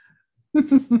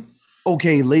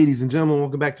Okay, ladies and gentlemen,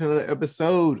 welcome back to another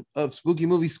episode of Spooky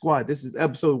Movie Squad. This is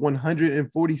episode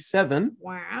 147.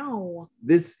 Wow.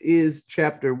 This is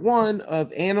chapter one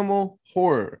of Animal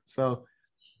Horror.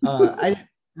 I didn't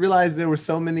realize there were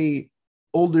so many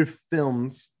older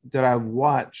films that I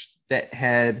watched that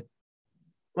had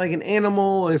like an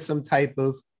animal or some type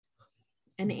of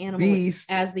An animal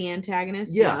beast as the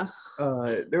antagonist. Yeah.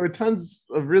 There were tons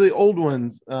of really old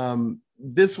ones.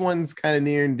 This one's kind of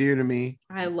near and dear to me.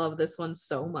 I love this one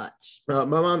so much. My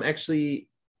mom actually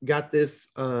got this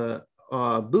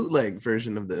bootleg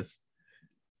version of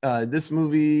this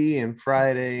movie and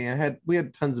Friday. We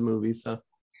had tons of movies. So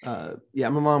my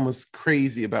mom was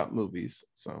crazy about movies.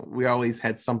 So we always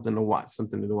had something to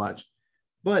watch.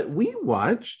 But we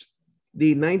watched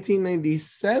the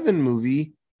 1997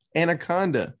 movie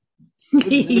Anaconda with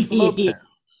Jennifer Lopez.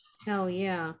 Hell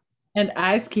yeah. And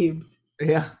Ice Cube.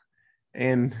 Yeah.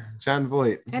 And Jon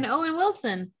Voight. And Owen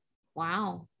Wilson.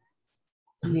 Wow.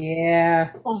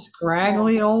 Yeah.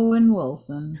 Scraggly Owen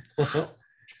Wilson.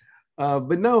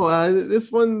 But no,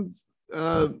 this one's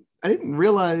I didn't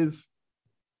realize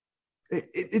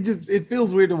it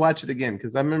feels weird to watch it again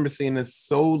because I remember seeing this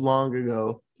so long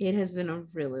ago. It has been a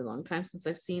really long time since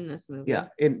I've seen this movie. Yeah,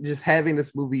 and just having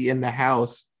this movie in the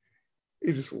house,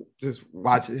 you just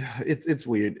watch it. It's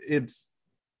weird. It's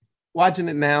watching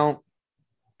it now.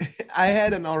 I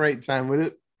had an all right time with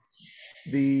it.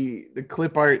 The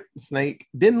clip art snake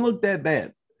didn't look that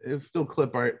bad. It was still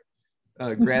clip art,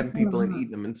 grabbing people and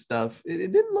eating them and stuff.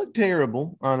 It didn't look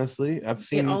terrible, honestly.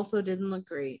 It also didn't look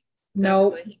great. No.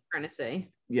 That's what he's trying to say.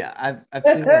 Yeah, I've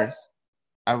seen worse.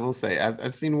 I will say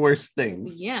I've seen worse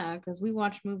things. Yeah, because we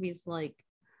watch movies like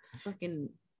fucking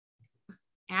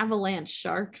Avalanche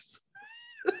Sharks.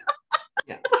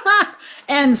 Yeah.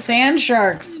 And Sand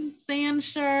Sharks. Sand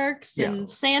Sharks Yeah. and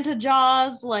Santa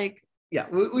Jaws. Like, Yeah,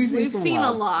 we've seen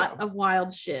a lot stuff. of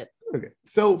wild shit. Okay,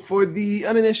 so for the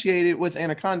uninitiated with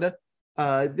Anaconda,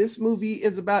 this movie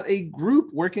is about a group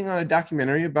working on a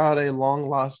documentary about a long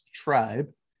lost tribe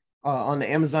on the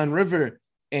Amazon River,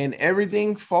 and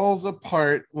everything falls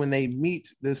apart when they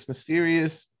meet this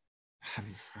mysterious,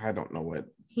 I don't know what.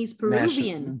 He's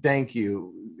Peruvian. Thank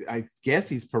you. I guess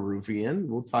he's Peruvian.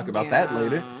 We'll talk about that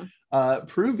later. Yeah.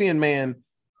 Peruvian man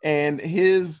and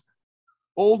his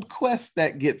old quest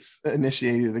that gets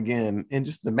initiated again, and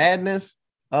just the madness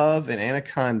of an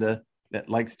anaconda that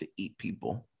likes to eat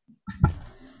people.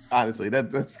 Honestly,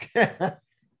 that's that's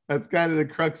kind of the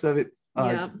crux of it.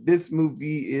 This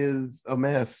movie is a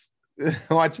mess.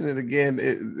 Watching it again,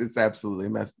 it's absolutely a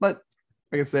mess. But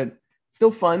like I said,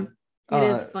 still fun. It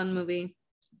is a fun movie.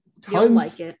 You'll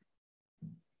like it.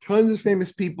 Tons of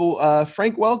famous people.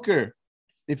 Frank Welker,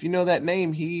 if you know that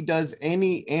name, he does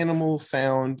any animal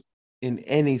sound in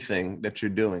anything that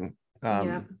you're doing.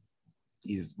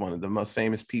 He's one of the most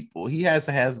famous people. He has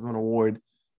to have an award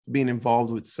for being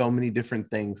involved with so many different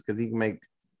things because he can make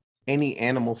any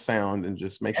animal sound and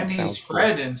just make it sound he's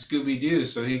Fred in Scooby-Doo,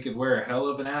 so he could wear a hell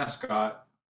of an ascot.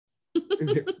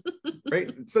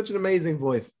 Right? It's such an amazing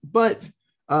voice. But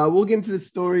we'll get into the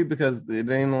story because it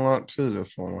ain't a lot to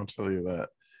this one, I'll tell you that.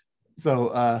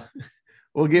 So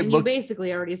we'll get. You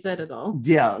basically already said it all.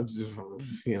 Yeah,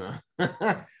 you know.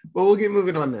 But we'll get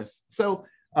moving on this. So,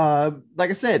 like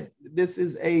I said, this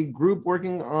is a group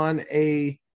working on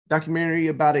a documentary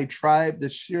about a tribe, the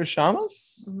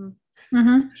Shirashamas,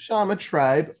 Shama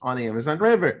tribe on the Amazon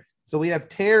River. So we have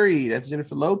Terry, that's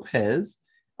Jennifer Lopez,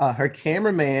 her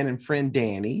cameraman and friend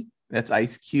Danny, that's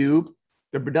Ice Cube,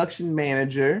 the production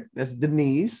manager, that's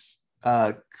Denise,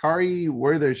 Kari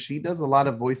Werther, she does a lot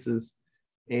of voices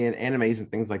in animes and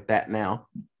things like that now.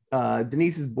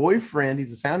 Denise's boyfriend,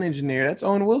 he's a sound engineer, that's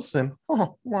Owen Wilson.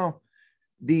 Oh, wow.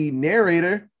 The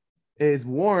narrator is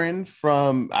Warren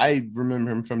I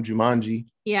remember him from Jumanji.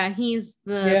 Yeah, he's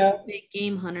the big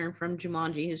game hunter from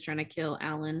Jumanji who's trying to kill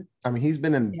Alan. I mean, he's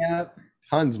been in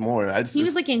tons more. He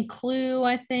was like in Clue,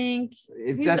 I think.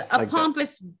 He's a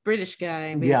pompous British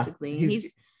guy, basically. Yeah,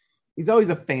 he's always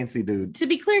a fancy dude. To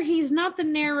be clear, he's not the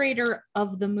narrator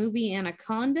of the movie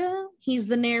Anaconda. He's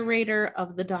the narrator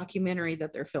of the documentary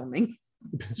that they're filming.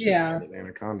 Yeah.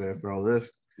 Anaconda after all this.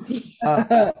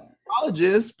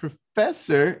 Psychologist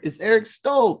professor is Eric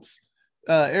Stoltz.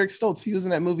 Eric Stoltz, he was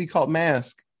in that movie called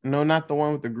Mask. No, not the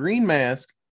one with the green mask.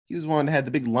 He was the one that had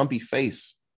the big lumpy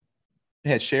face. It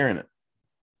had Cher in it.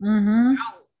 Mm-hmm.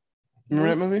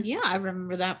 Remember that movie? Yeah, I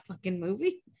remember that fucking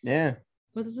movie. Yeah.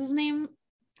 What is his name?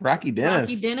 Rocky Dennis.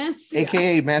 Rocky Dennis.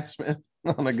 AKA Matt Smith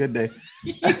on a good day.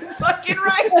 You're fucking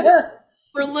right.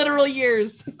 For literal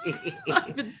years.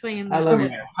 I've been saying that. I love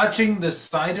it. Touching the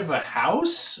side of a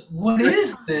house? What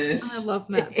is this? I love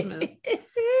Matt Smith.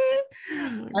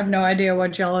 I have no idea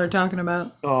what y'all are talking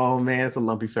about. Oh man, it's a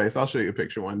lumpy face. I'll show you a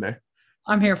picture one day.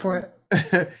 I'm here for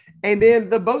it. And then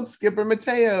the boat skipper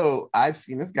Mateo. I've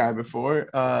seen this guy before.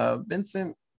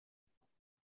 Vincent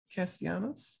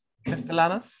Castellanos.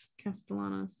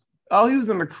 Oh, he was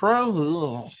in The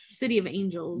Crow. Ugh. City of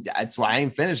Angels. Yeah, that's why I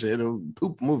ain't finished it. It was a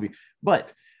poop movie.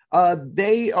 But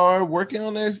they are working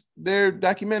on their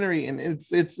documentary, and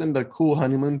it's in the cool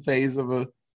honeymoon phase of a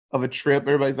trip.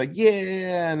 Everybody's like,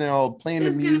 yeah, and they're all playing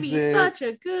It's the gonna music. be such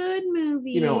a good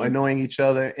movie. Annoying each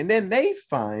other. And then they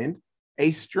find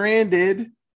a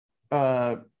stranded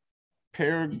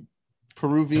Peruvian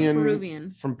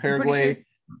from I'm pretty Paraguay.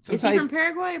 sure- Is he from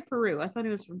Paraguay or Peru? I thought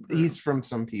he was from Peru. He's from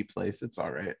some place. It's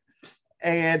all right.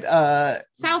 And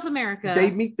South America.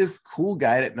 they meet this cool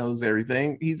guy that knows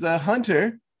everything. He's a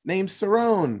hunter named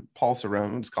Cerrone, Paul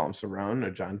Cerrone. We'll just call him Cerrone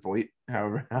or John Voight,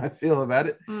 however I feel about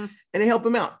it. And they help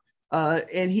him out.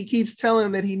 And he keeps telling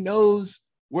him that he knows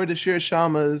where the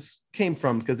Shirishamas came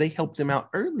from because they helped him out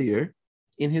earlier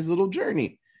in his little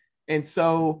journey. And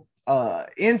so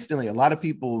instantly, a lot of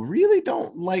people really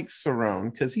don't like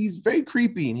Cerrone because he's very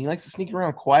creepy and he likes to sneak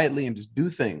around quietly and just do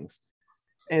things.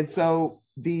 And so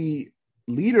the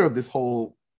leader of this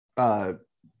whole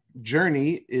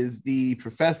journey is the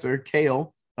professor,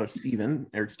 Kale, or Steven,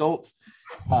 Eric Stoltz.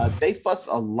 They fuss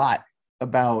a lot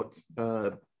about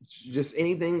just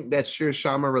anything that's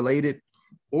Shirishama related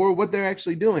or what they're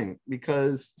actually doing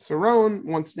because Cerrone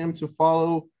wants them to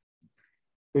follow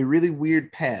a really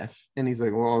weird path. And he's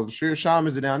like, well,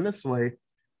 Shirishamas are down this way. And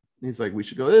he's like, we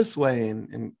should go this way.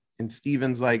 And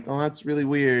Steven's like, oh, that's really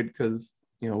weird because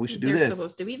we should do They're this.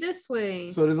 supposed to be this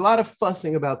way. So there's a lot of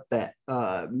fussing about that.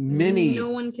 No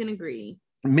one can agree.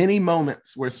 Many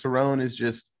moments where Cerrone is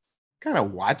just kind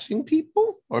of watching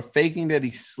people or faking that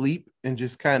he's asleep and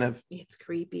just kind of it's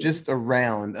creepy. Just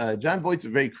around. John Voight's a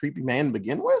very creepy man to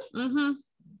begin with,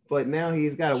 but now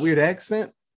he's got a weird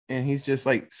accent and he's just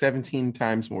like 17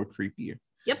 times more creepier.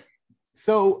 Yep.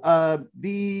 So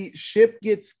the ship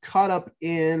gets caught up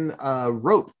in a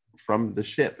rope from the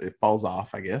ship. It falls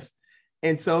off, I guess.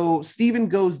 And so Steven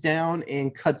goes down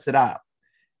and cuts it out.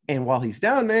 And while he's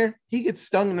down there, he gets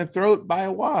stung in the throat by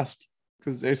a wasp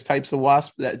because there's types of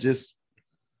wasps that just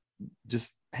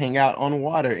hang out on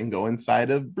water and go inside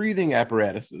of breathing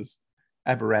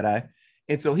apparati.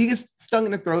 And so he gets stung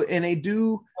in the throat and they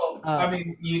do. Well, I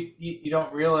mean, you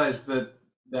don't realize that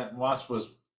wasp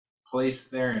was placed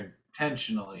there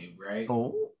intentionally, right?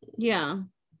 Oh, yeah.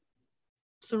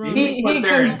 Cerrone He put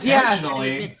there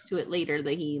intentionally. admits to it later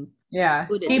that he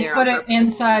put there it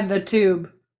inside the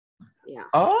tube. Yeah.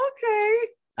 Okay.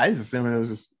 I was assuming it was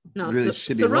just really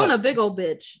shitty. Cerrone, luck. a big old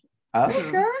bitch.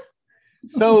 Okay.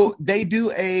 So they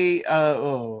do a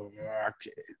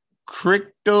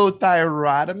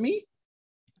cryptothyroidomy.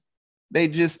 They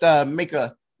just make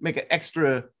an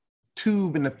extra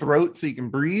tube in the throat so you can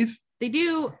breathe. They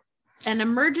do an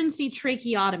emergency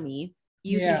tracheotomy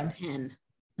using a pen.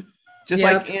 Just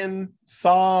like in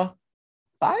Saw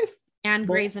 5? And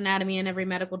Grey's Anatomy and every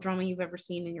medical drama you've ever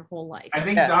seen in your whole life. I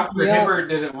think Dr. Hibbert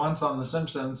did it once on The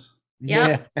Simpsons.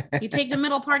 Yep. Yeah. You take the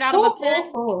middle part out of a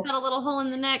pin, cut a little hole in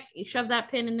the neck, you shove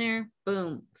that pin in there,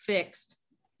 boom, fixed.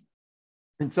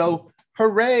 And so,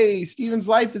 hooray, Steven's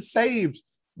life is saved,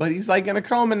 but he's like in a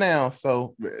coma now.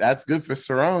 So that's good for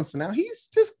Cerrone. So now he's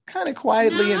just kind of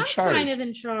quietly in charge. Kind of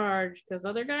in charge because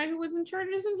other guy who was in charge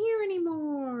isn't here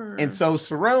anymore. And so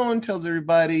Cerrone tells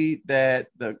everybody that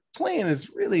the plan is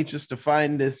really just to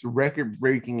find this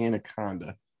record-breaking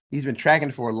anaconda. He's been tracking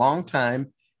it for a long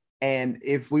time. And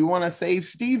if we want to save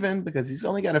Steven, because he's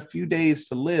only got a few days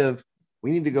to live,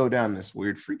 we need to go down this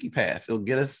weird, freaky path. It'll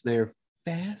get us there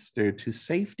faster to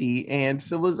safety and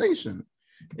civilization.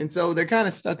 And so they're kind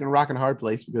of stuck in a rock and hard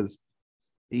place because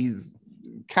he's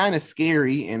kind of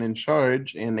scary and in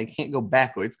charge, and they can't go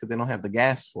backwards because they don't have the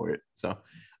gas for it. So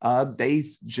they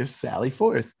just sally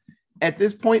forth. At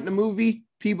this point in the movie,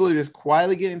 people are just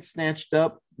quietly getting snatched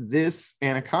up. This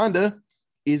anaconda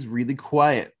is really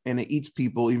quiet and it eats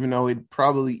people, even though it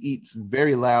probably eats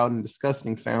very loud and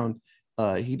disgusting sound.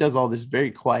 He does all this very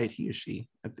quiet, he or she.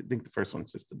 I think the first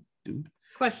one's just a dude.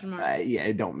 Question mark. Yeah,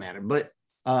 it don't matter. But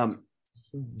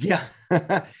yeah,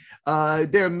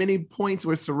 there are many points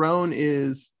where Cerrone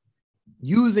is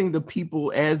using the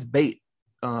people as bait.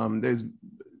 There's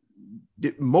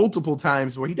multiple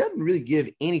times where he doesn't really give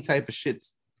any type of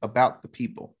shits about the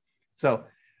people. So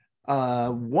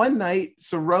one night,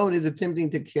 Cerrone is attempting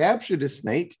to capture the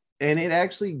snake, and it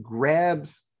actually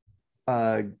grabs,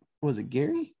 was it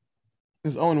Gary? It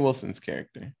was Owen Wilson's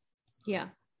character. Yeah.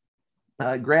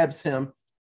 Grabs him,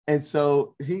 and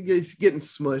so he gets getting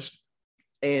smushed,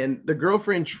 and the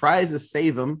girlfriend tries to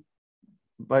save him,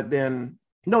 but then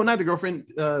no, not the girlfriend.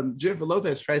 Jennifer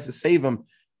Lopez tries to save him,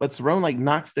 but Cerrone like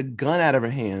knocks the gun out of her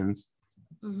hands,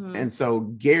 and so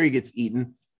Gary gets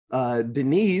eaten.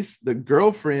 Denise, the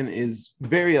girlfriend, is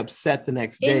very upset the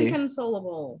next day.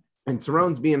 Inconsolable. And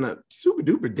Cerrone's being a super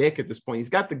duper dick at this point. He's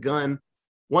got the gun,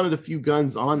 one of the few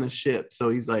guns on the ship. So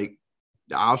he's like,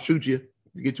 I'll shoot you.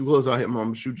 If you get too close, I'll hit him. I'm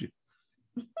going to shoot you.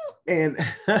 And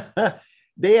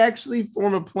they actually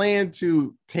form a plan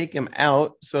to take him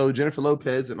out. So Jennifer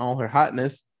Lopez and all her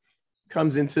hotness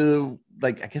comes into,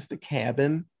 like, I guess the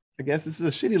cabin. I guess this is a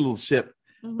shitty little ship.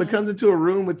 But comes into a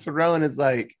room with Cerrone and is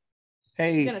like,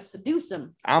 hey, you're gonna seduce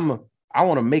him. I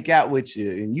want to make out with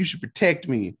you, and you should protect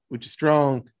me with your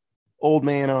strong old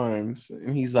man arms.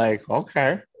 And he's like,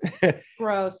 okay.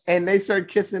 Gross. And they start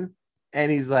kissing,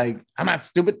 and he's like, I'm not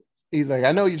stupid. He's like,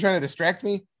 I know you're trying to distract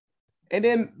me. And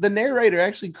then the narrator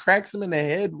actually cracks him in the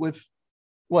head with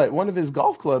one of his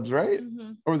golf clubs, right?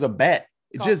 Or was a bat.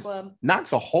 It just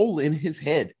knocks a hole in his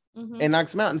head and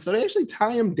knocks him out. And so they actually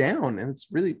tie him down, and it's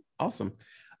really awesome.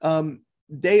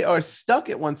 They are stuck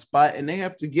at one spot, and they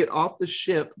have to get off the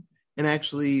ship and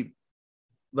actually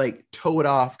like tow it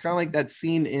off, kind of like that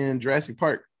scene in Jurassic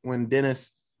Park when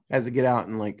Dennis has to get out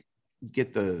and like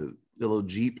get the little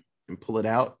Jeep and pull it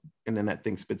out, and then that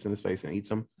thing spits in his face and eats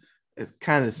him. It's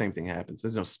kind of the same thing happens.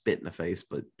 There's no spit in the face,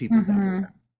 but people die.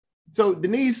 So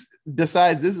Denise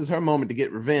decides this is her moment to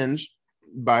get revenge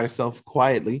by herself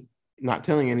quietly, not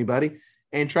telling anybody,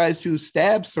 and tries to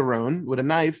stab Cerrone with a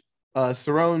knife.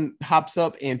 Cerrone hops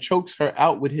up and chokes her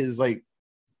out with his like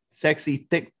sexy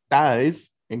thick thighs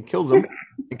and kills him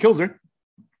and kills her.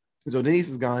 So Denise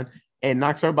is gone and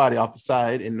knocks her body off the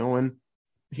side, and no one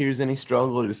hears any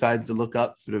struggle or decides to look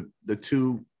up for the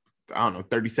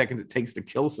 30 seconds it takes to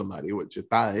kill somebody with your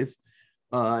thighs.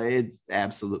 It's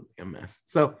absolutely a mess.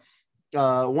 So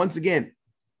once again,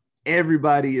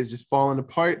 everybody is just falling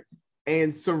apart,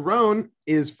 and Cerrone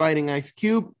is fighting Ice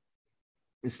Cube.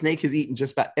 The Snake has eaten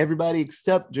just about everybody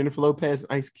except Jennifer Lopez,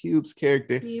 Ice Cube's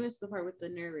character. You missed the part with the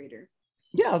narrator.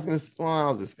 Yeah, I was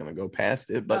just gonna go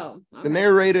past it, but the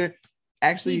narrator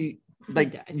actually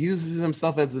uses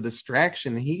himself as a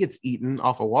distraction, and he gets eaten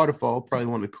off a waterfall. Probably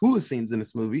one of the coolest scenes in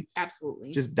this movie.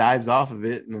 Absolutely, just dives off of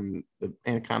it, and the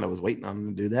anaconda was waiting on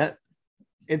him to do that.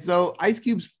 And so Ice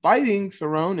Cube's fighting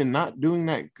Cerrone and not doing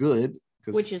that good,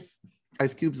 which is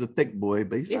Ice Cube's a thick boy,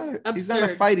 but he's not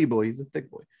a fighty boy. He's a thick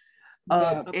boy.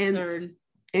 Absurd.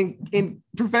 And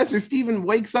Professor Steven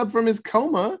wakes up from his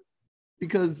coma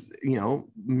because,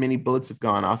 many bullets have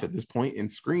gone off at this point,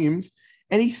 and screams,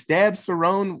 and he stabs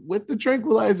Cerrone with the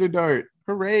tranquilizer dart.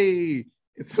 Hooray.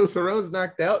 And so Cerrone's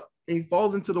knocked out and he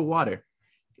falls into the water.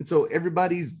 And so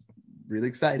everybody's really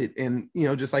excited. And,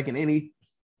 just like in any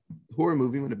horror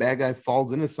movie, when a bad guy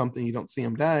falls into something, you don't see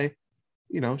him die,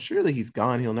 surely he's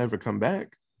gone. He'll never come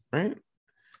back. Right.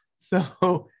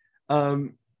 So,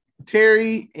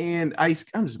 Terry and I'm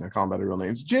just going to call them by their real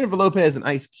names. Jennifer Lopez and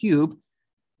Ice Cube,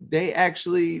 they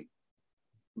actually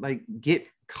get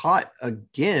caught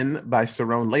again by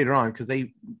Cerrone later on because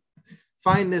they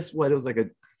find this, it was like a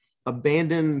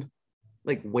abandoned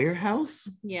warehouse.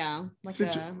 Yeah.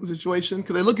 Situation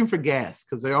because they're looking for gas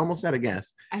because they're almost out of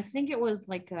gas. I think it was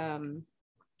not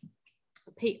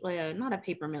a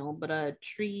paper mill, but a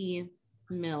tree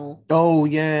mill. Oh,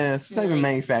 yeah. It's type of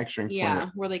manufacturing plant. Yeah,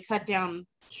 where they cut down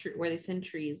where they send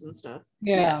trees and stuff.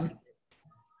 Yeah.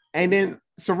 And then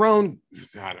Cerrone,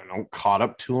 caught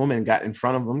up to him and got in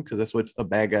front of him because that's what a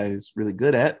bad guy is really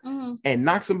good at, and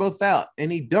knocks them both out.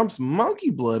 And he dumps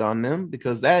monkey blood on them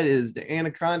because that is the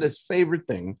anaconda's favorite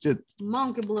thing. Just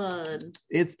monkey blood.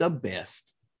 It's the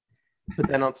best. Put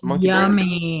that on some monkey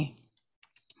Yummy.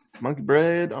 bread. Monkey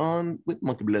bread on with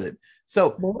monkey blood.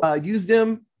 So use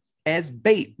them as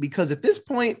bait because at this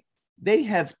point they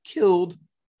have killed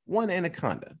one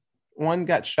anaconda. One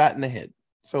got shot in the head.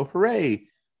 So hooray.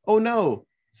 Oh no,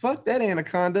 fuck that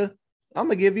anaconda. I'm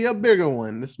gonna give you a bigger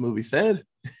one, this movie said.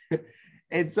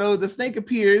 And so the snake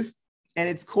appears and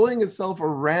it's coiling itself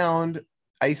around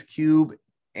Ice Cube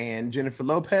and Jennifer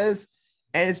Lopez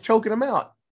and it's choking them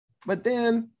out. But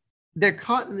then they're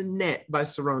caught in the net by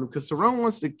Cerrone because Cerrone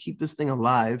wants to keep this thing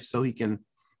alive so he can,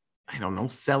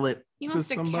 sell it. He wants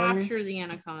to capture the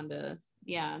anaconda.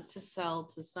 Yeah, to sell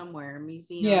to somewhere,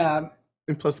 museum. Yeah.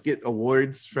 And plus get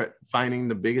awards for finding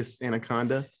the biggest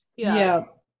anaconda. Yeah.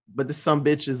 But this some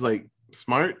bitch is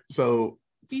smart, so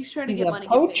he's trying to get money.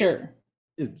 Poacher.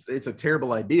 It's a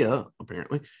terrible idea,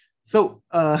 apparently. So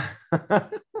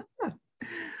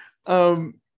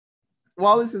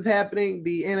while this is happening,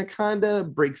 the anaconda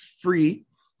breaks free,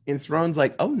 and Cerrone's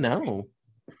like, oh no.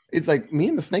 It's like me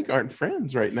and the snake aren't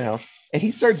friends right now. And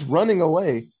he starts running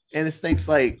away. And the snake's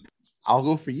like, I'll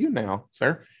go for you now,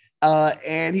 sir.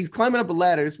 And he's climbing up a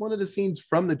ladder. It's one of the scenes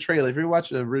from the trailer. If you watch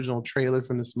the original trailer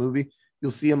from this movie,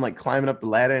 you'll see him like climbing up the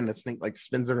ladder and the snake like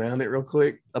spins around it real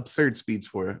quick. Absurd speeds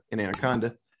for an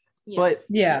anaconda. Yeah. But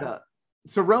Yeah.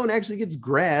 Cerrone actually gets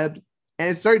grabbed and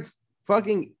it starts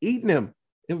fucking eating him.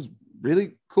 It was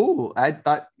really cool. I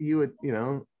thought he would,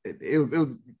 it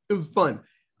was fun.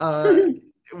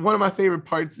 One of my favorite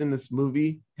parts in this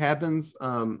movie happens.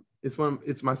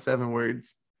 It's my 7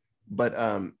 words, but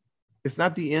it's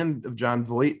not the end of John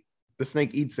Voight. The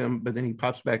snake eats him, but then he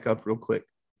pops back up real quick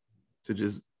to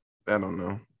just, I don't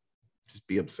know, just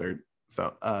be absurd.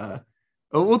 So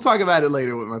we'll talk about it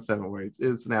later with my 7 words.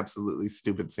 It's an absolutely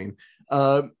stupid scene.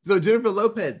 So Jennifer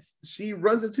Lopez, she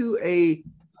runs into a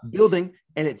building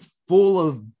and it's full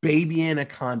of baby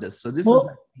anacondas. So this is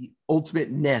like the ultimate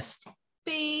nest.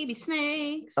 Baby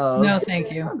snakes. No,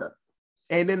 thank you. Anaconda.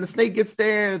 And then the snake gets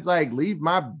there and it's like, leave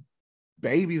my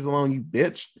babies alone, you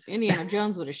bitch. Indiana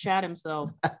Jones would have shot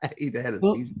himself. He'd had a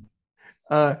Well- seizure.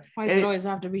 Why does And- it always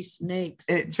have to be snakes?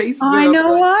 It chases I her up,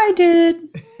 know I did.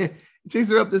 chases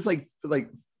her up this like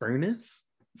furnace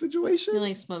situation.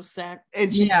 Really smokestack.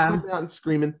 And she's Yeah. coming out and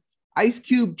screaming. Ice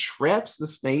Cube traps the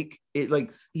snake. It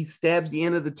like he stabs the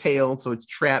end of the tail, so it's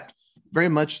trapped, very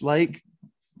much like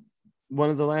one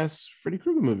of the last Freddy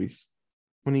Krueger movies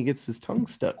when he gets his tongue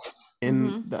stuck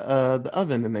in the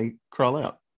oven and they crawl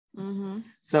out. Mm-hmm.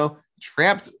 So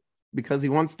trapped because he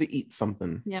wants to eat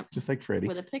something. Yep. Just like Freddy.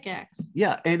 With a pickaxe.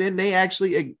 Yeah, and then they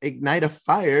actually ignite a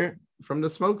fire from the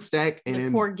smokestack, and They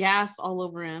then pour gas all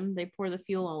over him. They pour the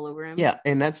fuel all over him. yeah,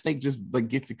 and that snake just like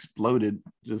gets exploded,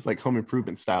 just like Home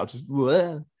Improvement style, just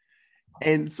bleh.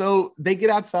 And so they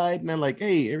get outside and they're like,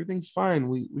 "Hey, everything's fine.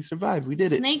 We survived. We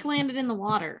did it." Snake landed in the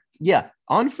water. Yeah,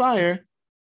 on fire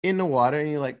in the water, and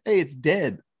you're like, "Hey, it's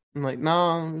dead." I'm like,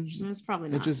 "No, It's probably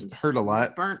It not. just It's hurt a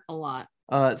lot. Burnt a lot.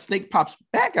 Snake pops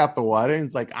back out the water and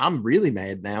it's like, "I'm really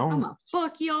mad now." I'm gonna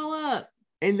fuck y'all up.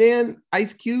 And then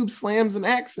Ice Cube slams an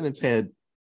axe in its head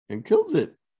and kills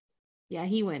it. Yeah,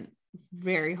 he went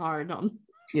very hard on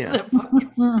Yeah. the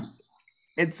fucking.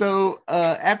 And so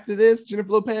after this,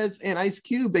 Jennifer Lopez and Ice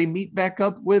Cube, they meet back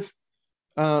up with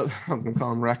I was gonna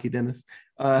call him Rocky Dennis.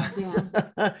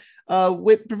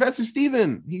 With Professor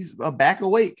Steven. He's back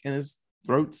awake and his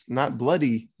throat's not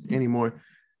bloody anymore.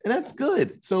 And that's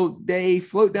good. So they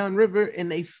float down river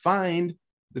and they find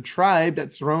the tribe that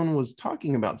Cerrone was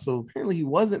talking about. So apparently he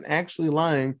wasn't actually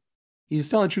lying. He was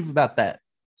telling the truth about that.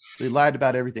 He lied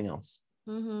about everything else.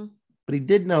 Mm-hmm. But he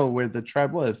did know where the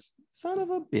tribe was. Son of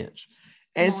a bitch.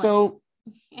 And so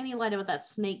And he lied about that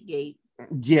snake gate.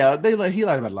 yeah, he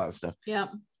lied about a lot of stuff.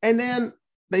 Yep. And then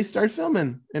they start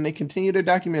filming and they continue their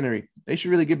documentary. They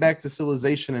should really get back to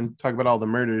civilization and talk about all the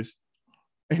murders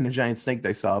and the giant snake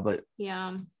they saw, but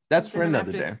Yeah. that's They're for gonna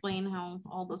another have to day. explain how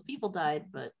all those people died,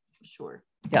 but sure.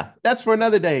 Yeah, that's for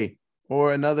another day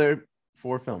or another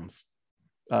 4 films.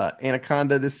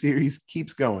 Anaconda, this series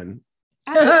keeps going.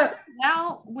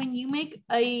 Now, when you make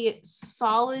a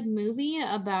solid movie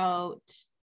about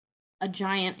a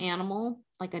giant animal,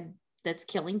 that's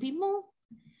killing people,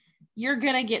 you're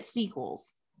gonna get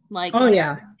sequels. Like, Oh,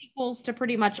 yeah. sequels to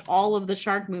pretty much all of the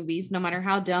shark movies, no matter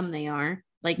how dumb they are.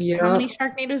 Like, how Yep. many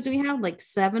Sharknadoes do we have? Like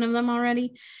 7 of them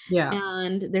already. Yeah.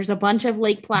 And there's a bunch of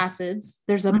Lake Placids.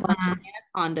 There's a bunch Mhm. of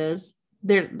Anacondas.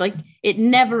 They're like, it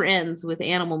never ends with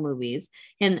animal movies.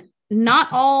 And not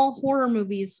all horror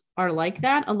movies are like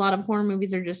that. A lot of horror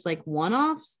movies are just like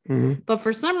one-offs. Mhm. But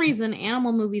for some reason,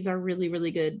 animal movies are really,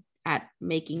 really good at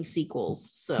making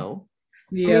sequels. So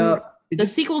Yeah. It the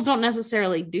just, sequels don't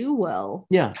necessarily do well.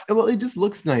 yeah, well, it just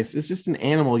looks nice. It's just an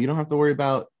animal. You don't have to worry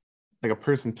about like a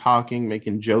person talking,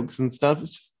 making jokes and stuff.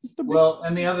 It's a Well,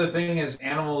 and the other thing is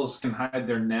animals can hide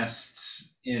their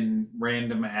nests in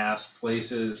random ass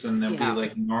places and they'll Yeah. be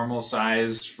like normal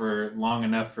sized for long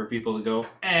enough for people to go,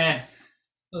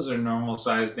 those are normal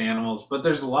sized animals. But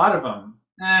there's a lot of them.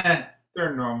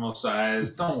 They're normal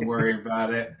sized. Don't worry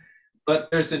about it.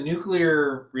 But there's a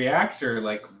nuclear reactor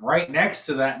like right next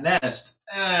to that nest.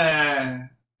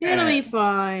 It'll be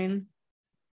fine.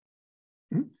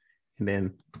 And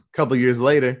then a couple years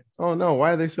later, oh no,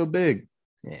 why are they so big?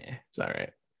 Yeah, it's all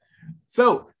right.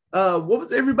 So, what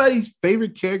was everybody's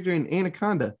favorite character in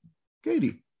Anaconda?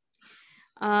 Katie.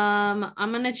 I'm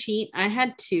gonna cheat. I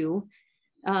had 2.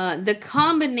 The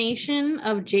combination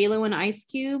of JLo and Ice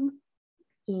Cube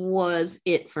was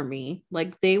it for me.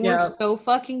 Like, they were Yeah. so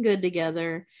fucking good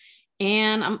together.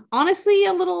 And I'm honestly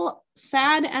a little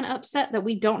sad and upset that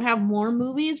we don't have more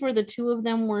movies where the 2 of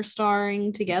them were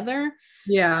starring together.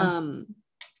 Yeah.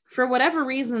 For whatever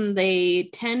reason, they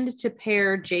tend to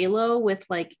pair JLo with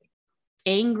like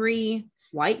angry,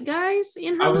 white guys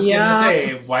in her I was movie. gonna Yeah.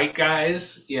 say white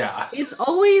guys. Yeah. It's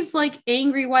always like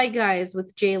angry white guys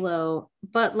with J-Lo,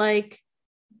 but like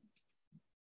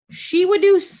she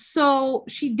did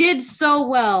so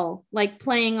well, like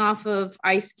playing off of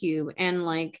Ice Cube, and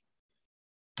like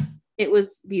it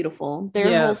was beautiful. Their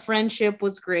Yeah. whole friendship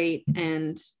was great,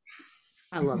 and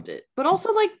I loved it. But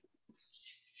also, like,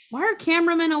 why are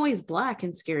cameramen always black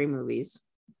in scary movies?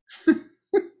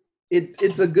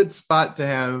 It's a good spot to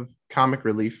have comic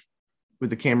relief with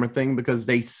the camera thing because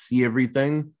they see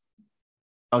everything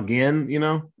again, you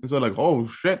know? And so like, oh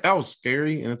shit, that was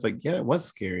scary. And it's like, yeah, it was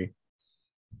scary.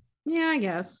 Yeah, I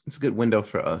guess. It's a good window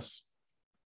for us.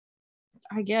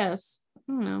 I don't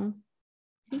know.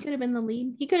 He could have been the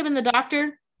lead. He could have been the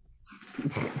doctor.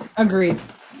 Agreed.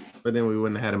 But then we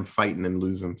wouldn't have had him fighting and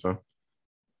losing. So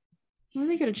Well,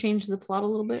 they could have changed the plot a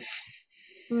little bit.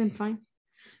 It would have been fine.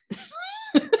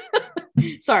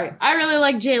 Sorry, I really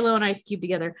like J-Lo and Ice Cube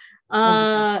together.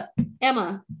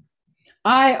 Emma.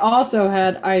 I also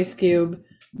had Ice Cube,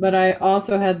 but I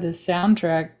also had the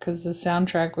soundtrack because the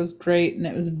soundtrack was great and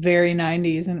it was very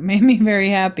 90s and it made me very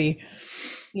happy.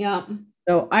 Yeah.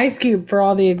 So Ice Cube for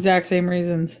all the exact same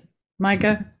reasons.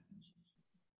 Micah?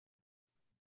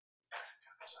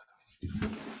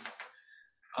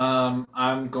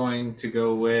 I'm going to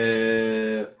go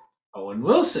with Owen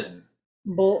Wilson.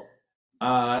 Bull.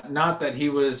 Not that he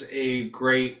was a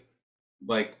great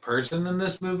like person in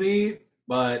this movie,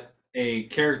 but a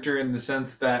character in the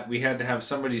sense that we had to have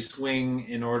somebody swing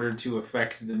in order to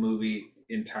affect the movie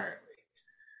entirely.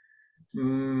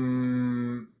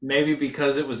 Maybe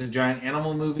because it was a giant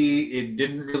animal movie, it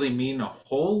didn't really mean a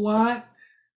whole lot,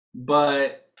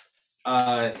 but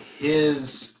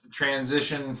his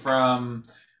transition from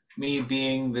me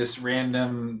being this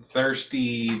random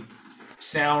thirsty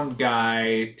sound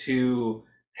guy to,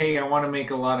 hey, I want to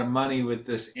make a lot of money with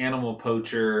this animal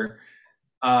poacher,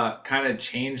 kind of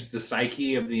changed the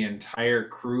psyche of the entire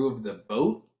crew of the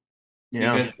boat.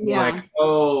 yeah. Because like,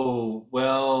 oh,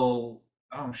 well,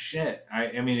 oh shit.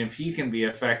 I mean, if he can be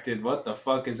affected, what the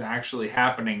fuck is actually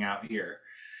happening out here?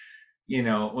 You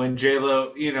know, when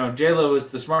J-Lo was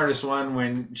the smartest one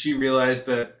when she realized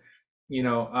that,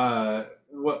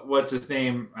 what's his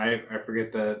name? I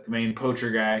forget the main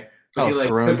poacher guy. But he like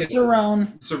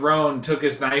Cerrone took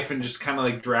his knife and just kind of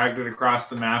like dragged it across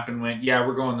the map and went, yeah,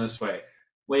 we're going this way.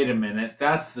 Wait a minute,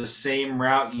 that's the same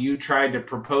route you tried to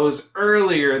propose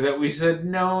earlier that we said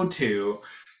no to.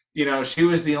 You know, she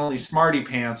was the only smarty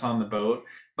pants on the boat,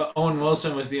 but Owen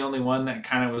Wilson was the only one that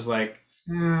kind of was like,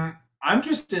 I'm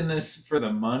just in this for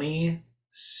the money,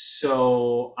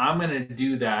 so I'm going to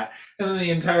do that. And then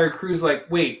the entire crew's like,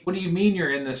 wait, what do you mean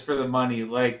you're in this for the money?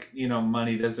 Like,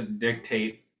 money doesn't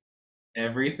dictate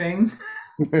everything.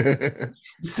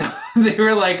 So they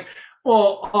were like,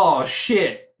 well, oh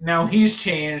shit. Now he's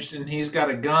changed and he's got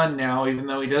a gun now, even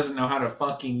though he doesn't know how to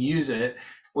fucking use it.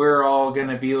 We're all going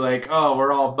to be like, oh,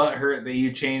 we're all butthurt that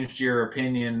you changed your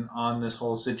opinion on this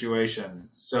whole situation.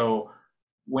 So,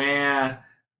 wah,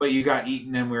 but you got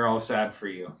eaten and we're all sad for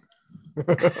you. Is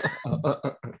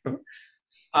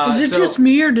it just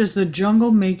me or does the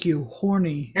jungle make you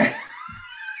horny?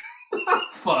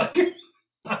 Fuck.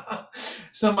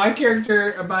 So my favorite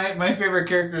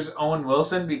character is Owen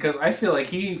Wilson because I feel like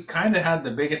he kind of had the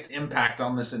biggest impact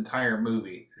on this entire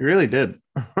movie. He really did.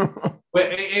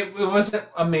 But it wasn't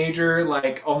a major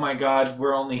like, oh my god,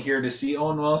 we're only here to see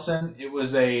Owen Wilson. It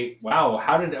was a, wow,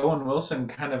 how did Owen Wilson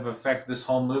kind of affect this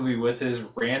whole movie with his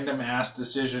random ass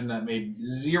decision that made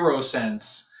zero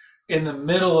sense in the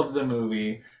middle of the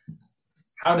movie?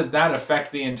 How did that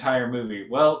affect the entire movie?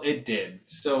 Well, it did.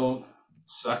 So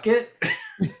suck it.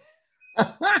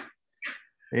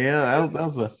 Yeah, that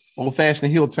was a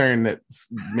old-fashioned heel turn that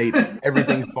made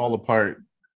everything fall apart.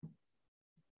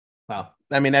 Wow.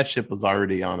 I mean, that ship was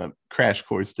already on a crash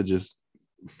course to just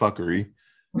fuckery.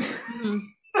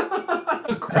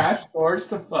 Crash course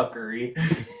to fuckery.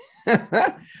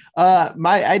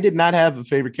 I did not have a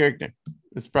favorite character.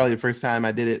 It's probably the first time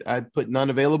I did it. I put none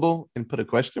available and put a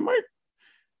question mark,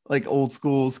 like old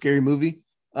school scary movie.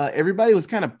 Everybody was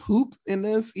kind of poop in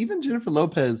this. Even Jennifer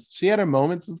Lopez, she had her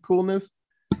moments of coolness,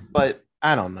 but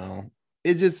I don't know.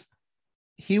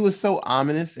 He was so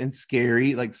ominous and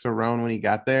scary, like Cerrone when he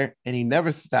got there, and he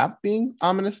never stopped being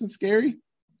ominous and scary.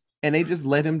 And they just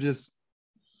let him just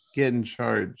get in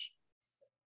charge.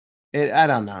 I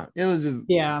don't know. It was just,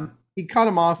 yeah. He caught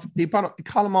him off. He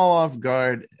caught them all off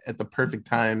guard at the perfect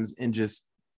times, and just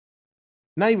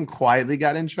not even quietly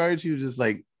got in charge. He was just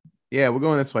like, "Yeah, we're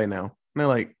going this way now." And they're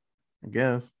like, "I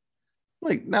guess." I'm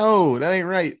like, no, that ain't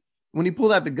right. When he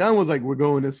pulled out the gun, was like, "We're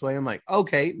going this way." I'm like,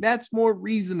 okay, that's more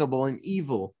reasonable and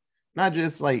evil not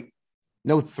just like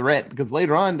no threat, because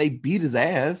later on they beat his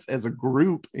ass as a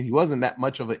group and he wasn't that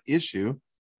much of an issue.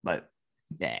 But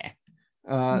yeah.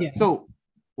 So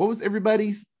what was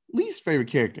everybody's least favorite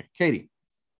character? Katie.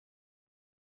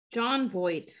 John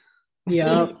Voight.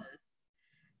 Yep.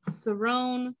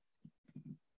 Cerrone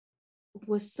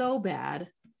was so bad.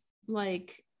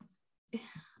 Like,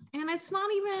 and it's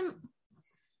not even,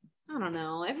 I don't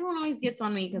know. Everyone always gets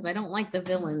on me because I don't like the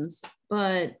villains,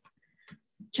 but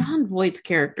John Voight's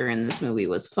character in this movie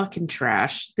was fucking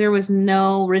trash. There was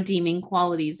no redeeming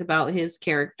qualities about his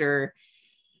character.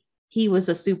 He was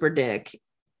a super dick.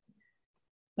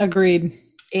 Agreed.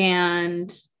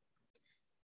 And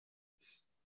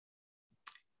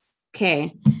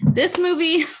okay, this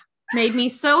movie made me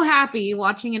so happy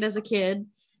watching it as a kid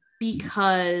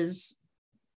because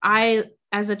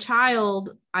as a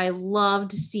child, I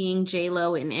loved seeing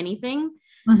J-Lo in anything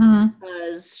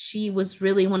because she was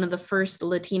really one of the first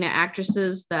Latina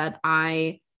actresses that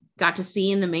I got to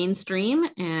see in the mainstream,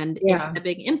 and it had a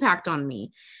big impact on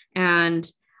me. And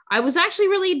I was actually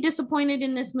really disappointed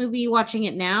in this movie watching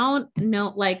it now.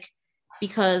 No, like,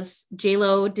 because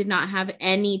J-Lo did not have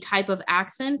any type of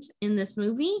accent in this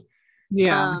movie.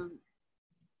 Yeah.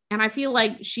 And I feel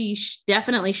like she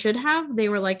definitely should have. They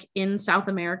were like in South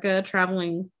America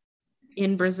traveling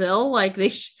in Brazil. Like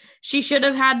she should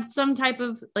have had some type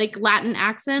of like Latin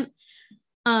accent.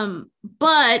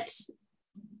 But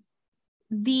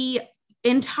the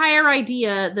entire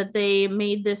idea that they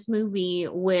made this movie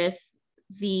with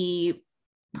the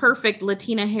perfect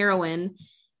Latina heroine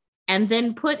and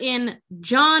then put in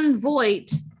John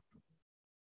Voight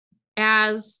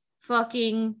as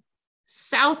fucking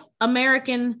South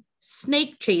American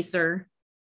snake chaser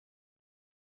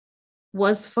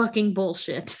was fucking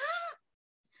bullshit.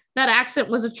 That accent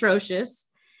was atrocious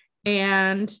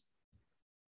and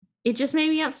it just made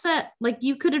me upset. Like,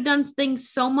 you could have done things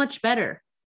so much better.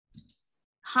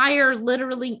 Hire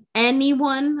literally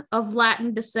anyone of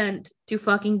Latin descent to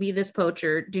fucking be this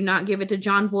poacher. Do not give it to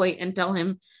John Voight and tell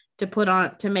him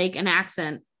to make an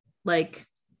accent. Like,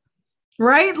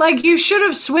 right? Like, you should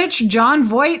have switched John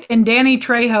Voight and Danny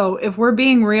Trejo, if we're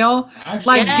being real.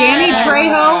 Like, Danny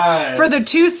Trejo, for the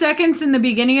 2 seconds in the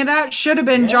beginning of that, should have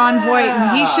been John Voight,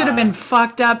 and he should have been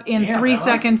fucked up in 3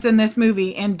 seconds in this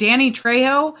movie. And Danny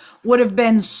Trejo would have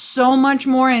been so much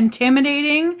more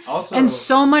intimidating and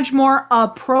so much more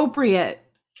appropriate.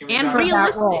 And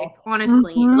realistic,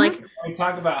 honestly. Like, can we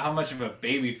talk about how much of a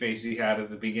baby face he had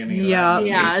at the beginning of that?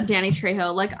 Yeah, Danny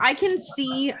Trejo. Like, I could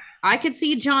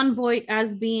see John Voight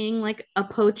as being like a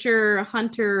poacher,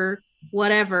 hunter,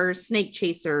 whatever, snake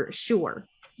chaser. Sure.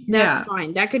 That's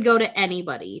fine. That could go to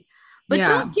anybody. But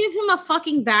don't give him a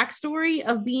fucking backstory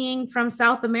of being from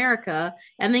South America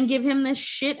and then give him this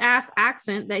shit ass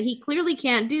accent that he clearly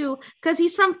can't do because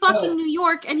he's from fucking New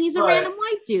York and he's a random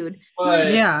white dude.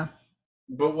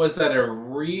 But was that a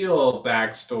real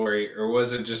backstory or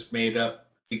was it just made up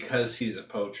because he's a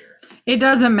poacher? It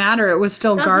doesn't matter. It was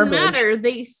still garbage. Doesn't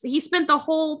matter. He spent the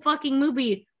whole fucking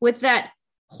movie with that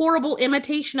horrible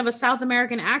imitation of a South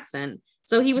American accent.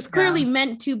 So he was clearly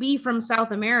meant to be from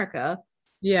South America.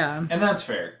 Yeah. And that's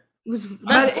fair.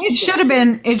 It should have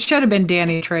been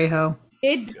Danny Trejo.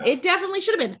 It definitely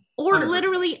should have been. Or 100%.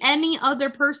 Literally any other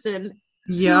person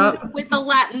with a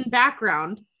Latin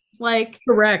background. Like,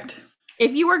 correct.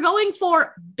 If you were going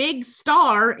for big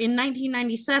star in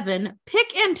 1997,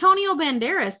 pick Antonio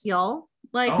Banderas, y'all.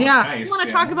 Like, nice, you want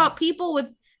to talk about people with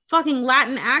fucking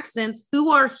Latin accents who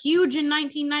are huge in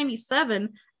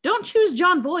 1997? Don't choose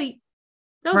John Voight.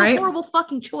 That was a horrible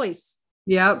fucking choice.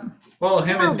 Yep. Well,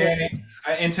 him and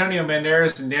Antonio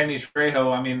Banderas and Danny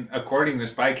Trejo, I mean, according to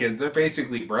Spy Kids, they're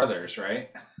basically brothers,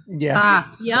 right? Yeah.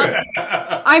 Yep.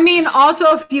 I mean,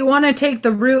 also, if you want to take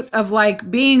the route of like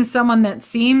being someone that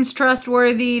seems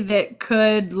trustworthy, that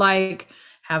could like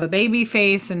have a baby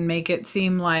face and make it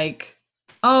seem like,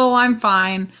 oh, I'm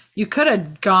fine. You could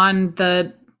have gone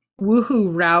the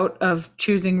woohoo route of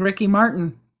choosing Ricky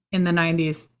Martin in the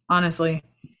 90s, honestly.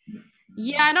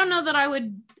 Yeah, I don't know that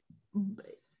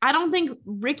I don't think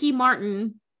Ricky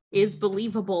Martin is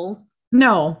believable.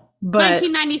 No. But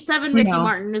 1997 Ricky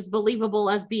Martin is believable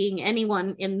as being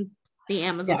anyone in the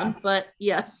Amazon, but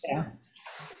yes. Yeah.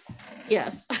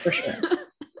 Yes. For sure.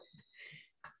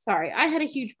 Sorry, I had a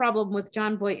huge problem with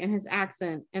John Voight and his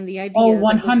accent and the idea that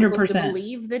 100%. we're supposed to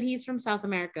believe that he's from South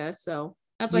America, so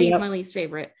that's why he's my least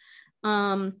favorite.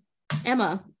 Emma.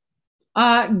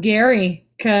 Gary,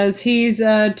 because he's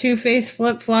a two-faced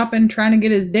flip-flopping trying to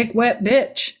get his dick wet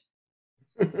bitch.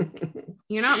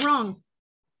 You're not wrong.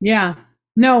 Yeah.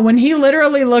 No, when he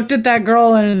literally looked at that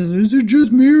girl and, is it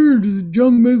just me or does the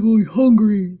junk make me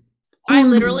hungry? I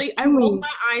rolled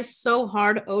my eyes so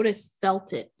hard, Otis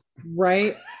felt it.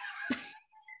 Right?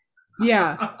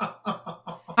 Yeah.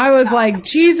 I was like,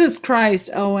 Jesus Christ,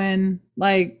 Owen.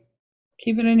 Like,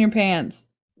 keep it in your pants.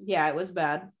 Yeah, it was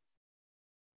bad.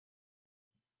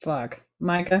 Fuck.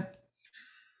 Micah?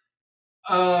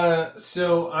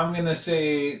 So I'm gonna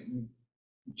say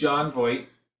John Voight.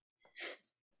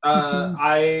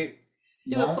 I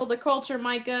Do it for the culture,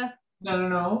 Micah.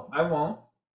 No, I won't.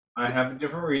 I have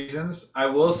different reasons. I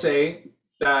will say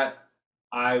that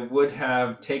I would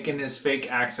have taken his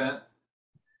fake accent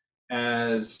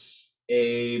as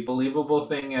a believable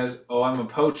thing as, oh, I'm a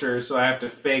poacher, so I have to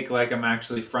fake like I'm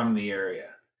actually from the area.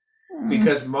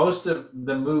 Because most of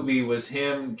the movie was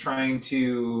him trying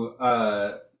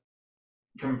to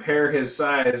compare his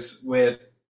size with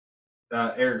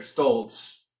Eric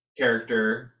Stoltz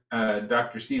character,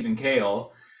 Dr. Stephen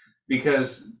Cale,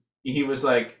 because he was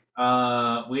like,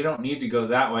 we don't need to go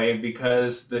that way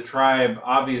because the tribe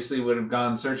obviously would have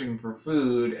gone searching for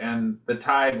food and the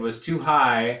tide was too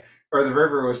high or the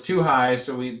river was too high,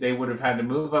 so they would have had to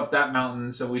move up that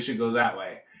mountain, so we should go that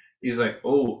way. He's like,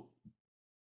 oh,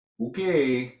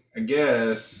 okay, I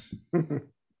guess.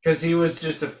 Because he was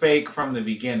just a fake from the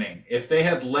beginning. If they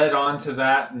had led on to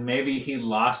that and maybe he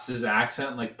lost his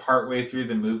accent like partway through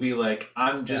the movie, like,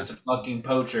 I'm just a fucking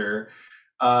poacher.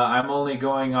 I'm only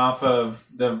going off of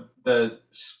the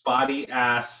spotty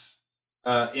ass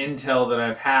intel that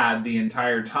I've had the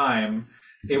entire time.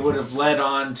 It would have led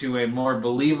on to a more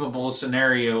believable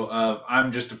scenario of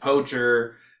I'm just a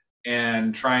poacher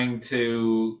and trying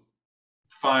to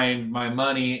find my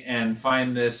money and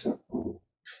find this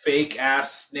fake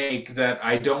ass snake that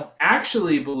I don't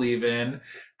actually believe in,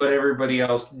 but everybody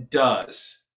else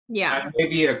does. Yeah. I may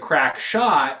be a crack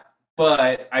shot,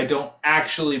 but I don't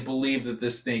actually believe that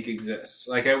this snake exists.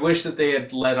 Like, I wish that they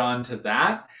had led on to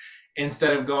that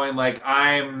instead of going like,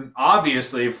 I'm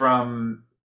obviously from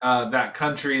that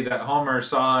country that Homer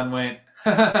saw and went,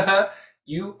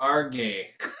 you are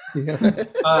gay.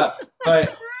 But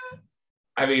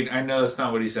I mean, I know that's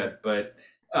not what he said, but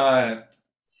they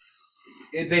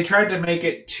tried to make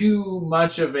it too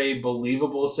much of a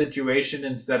believable situation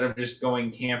instead of just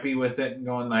going campy with it and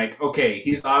going like, okay,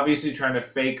 he's obviously trying to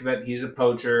fake that he's a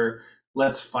poacher.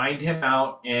 Let's find him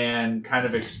out and kind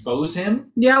of expose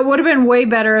him. Yeah, it would have been way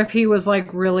better if he was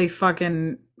like really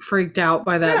fucking freaked out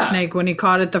by that snake when he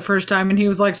caught it the first time and he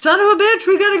was like, son of a bitch,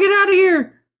 we gotta get out of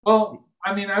here. Well,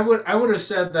 I mean, I would have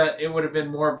said that it would have been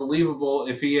more believable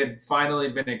if he had finally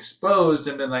been exposed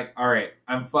and been like, all right,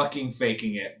 I'm fucking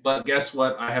faking it. But guess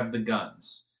what? I have the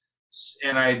guns.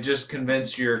 And I just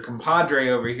convinced your compadre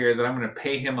over here that I'm going to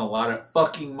pay him a lot of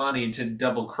fucking money to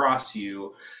double cross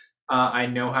you. I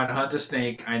know how to hunt a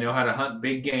snake. I know how to hunt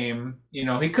big game. You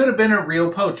know, he could have been a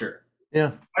real poacher.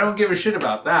 Yeah. I don't give a shit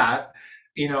about that.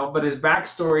 You know, but his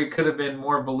backstory could have been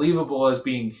more believable as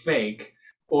being fake.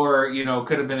 Or, you know,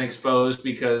 could have been exposed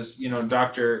because, you know,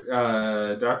 Dr.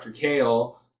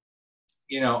 Cale,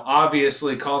 you know,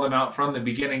 obviously called him out from the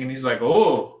beginning and he's like,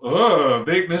 oh,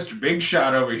 big Mr. Big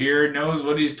Shot over here knows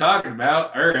what he's talking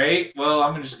about. All right, well,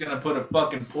 I'm just going to put a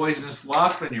fucking poisonous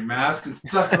wasp in your mask and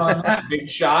suck on that, Big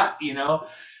Shot, you know.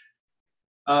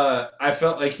 I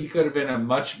felt like he could have been a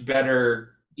much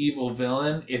better evil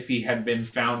villain if he had been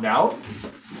found out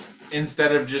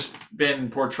instead of just been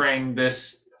portraying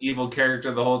this evil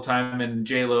character the whole time and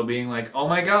J-Lo being like, oh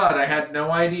my god, I had no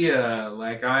idea,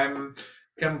 like I'm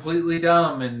completely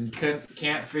dumb and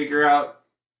can't figure out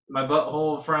my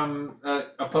butthole from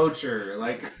a poacher,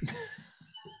 like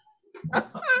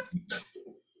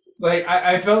like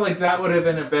I felt like that would have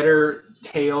been a better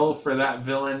tale for that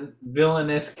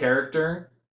villainous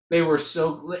character. They were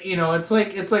so, you know, it's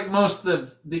like most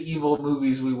of the evil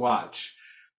movies we watch,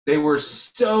 they were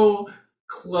so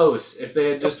close. If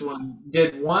they had just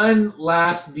did one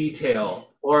last detail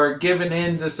or given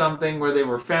in to something where they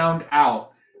were found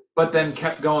out, but then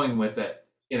kept going with it,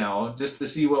 you know, just to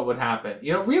see what would happen.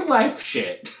 You know, real life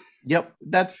shit. Yep,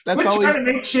 that's We're always trying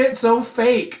to make shit so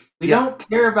fake. We don't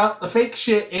care about the fake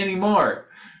shit anymore.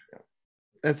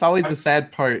 That's always the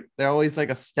sad part. They're always like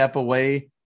a step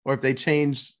away, or if they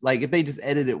change, like if they just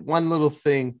edited one little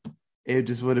thing, it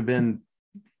just would have been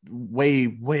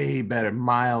way better,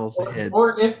 miles ahead.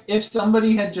 Or if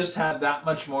somebody had just had that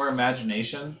much more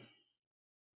imagination,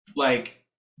 like,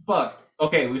 fuck,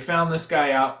 okay, we found this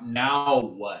guy out, now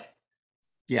what?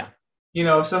 Yeah. You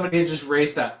know, if somebody had just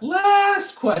raised that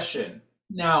last question,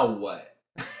 now what?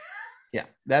 Yeah,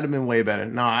 that'd have been way better.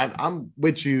 No, I'm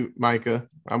with you, Micah.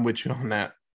 I'm with you on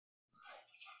that.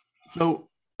 So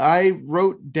I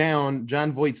wrote down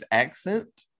John Voight's accent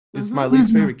is my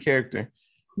least favorite character.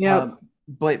 Yeah.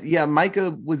 but yeah,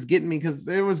 Micah was getting me because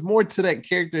there was more to that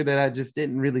character that I just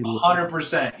didn't really like.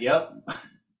 100%. Yep.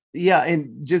 Yeah,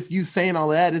 and just you saying all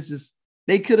that is just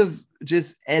they could have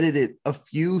just edited a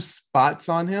few spots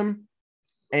on him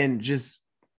and just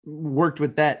worked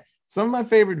with that. Some of my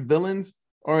favorite villains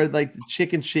are like the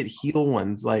chicken shit heel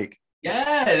ones. Like,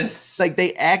 yes, like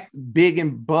they act big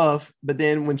and buff, but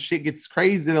then when shit gets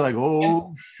crazy, they're like,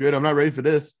 oh shit, I'm not ready for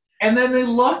this. And then they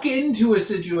luck into a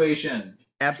situation.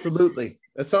 Absolutely.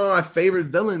 That's some of my favorite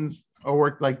villains are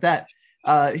worked like that.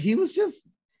 He was just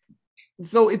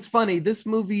so it's funny. This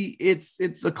movie,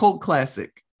 it's a cult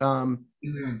classic.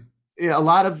 Yeah, a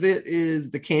lot of it is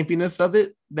the campiness of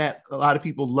it that a lot of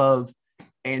people love.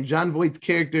 And Jon Voight's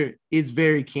character is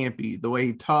very campy. The way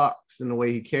he talks and the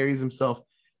way he carries himself,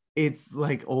 it's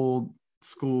like old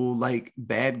school, like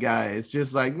bad guy. It's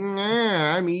just like,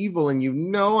 nah, I'm evil and you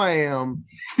know I am.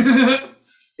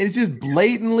 It's just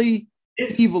blatantly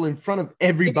evil in front of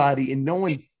everybody and no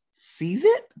one sees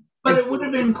it. But it would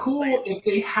have been cool if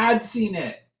they had seen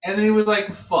it. And then he was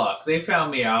like, fuck, they found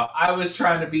me out. I was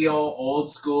trying to be all old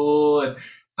school and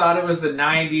thought it was the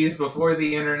 90s before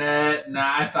the internet. And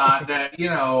I thought that,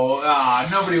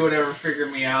 nobody would ever figure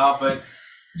me out. But,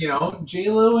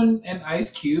 J-Lo and Ice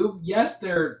Cube, yes,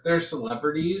 they're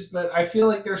celebrities, but I feel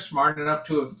like they're smart enough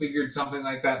to have figured something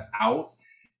like that out.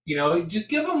 Just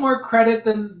give them more credit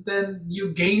than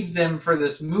you gave them for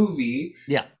this movie.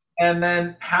 Yeah. And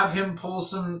then have him pull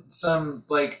some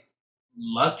like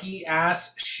lucky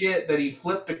ass shit that he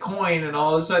flipped a coin and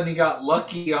all of a sudden he got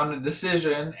lucky on a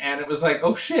decision and it was like,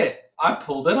 oh shit, I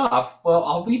pulled it off. Well,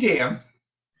 I'll be damned.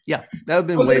 Yeah, that would have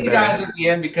been way better. Guys at the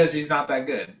end because he's not that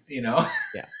good, Yeah.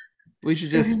 We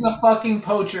should just. He's a fucking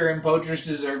poacher and poachers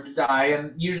deserve to die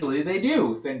and usually they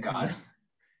do, thank God.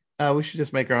 We should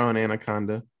just make our own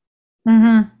Anaconda.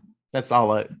 Mm-hmm. That's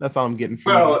all I'm getting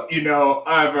from Well,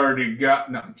 I've already got.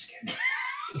 No, I'm just kidding.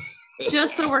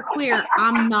 Just so we're clear,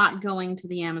 I'm not going to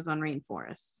the Amazon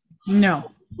rainforest.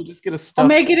 No. We'll just get a I'll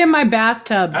make it in my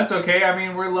bathtub. That's okay. I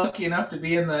mean, we're lucky enough to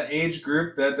be in the age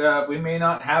group that we may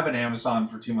not have an Amazon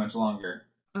for too much longer.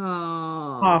 Oh,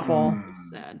 awful.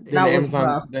 Sad.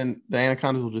 Then the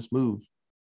anacondas will just move.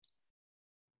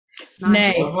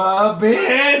 Nay.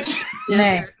 Bitch.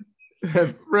 Nay.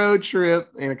 Road trip.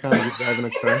 Anaconda driving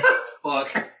a car.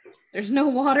 Fuck. There's no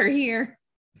water here.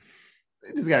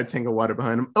 They just got a tank of water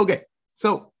behind them. Okay,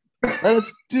 so let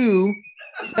us do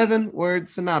 7-word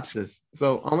synopsis.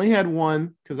 So only had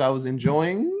one because I was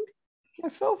enjoying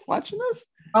myself watching this.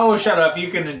 Oh, shut up!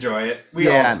 You can enjoy it.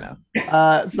 I know.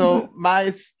 So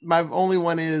my only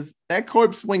one is that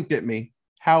corpse winked at me.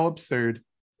 How absurd!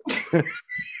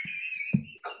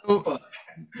 So,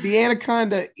 the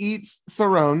anaconda eats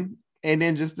Cerrone and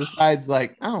then just decides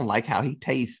like I don't like how he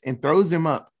tastes and throws him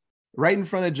up right in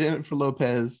front of Jennifer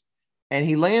Lopez. And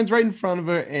he lands right in front of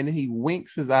her and he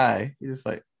winks his eye. He's just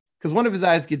like, because one of his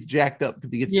eyes gets jacked up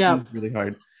because he gets squeezed really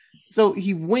hard. So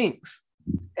he winks.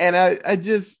 And I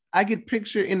could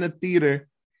picture in the theater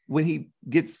when he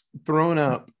gets thrown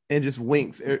up and just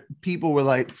winks. People were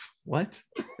like, what?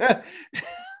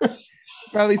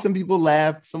 Probably some people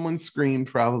laughed. Someone screamed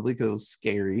probably because it was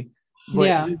scary.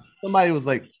 But somebody was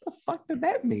like, the fuck did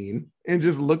that mean? And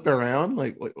just looked around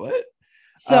like, wait, what?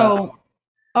 So,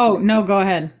 no, go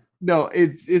ahead. No,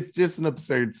 it's just an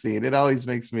absurd scene. It always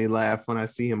makes me laugh when I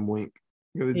see him wink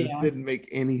because it just didn't make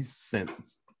any sense.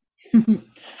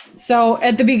 So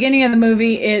at the beginning of the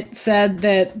movie, it said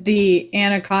that the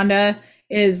anaconda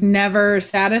is never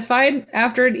satisfied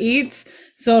after it eats.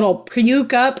 So it'll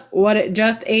puke up what it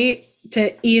just ate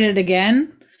to eat it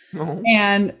again. Oh.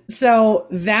 And so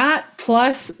that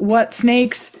plus what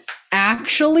snakes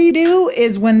actually do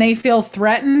is when they feel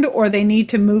threatened or they need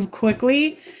to move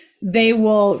quickly, they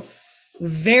will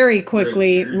very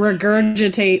quickly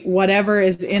regurgitate whatever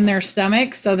is in their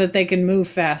stomach so that they can move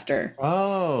faster.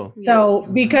 Oh. So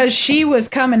because she was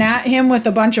coming at him with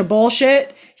a bunch of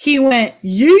bullshit, he went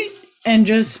yeet and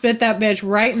just spit that bitch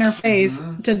right in her face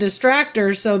to distract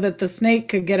her so that the snake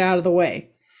could get out of the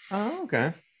way. Oh,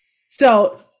 okay.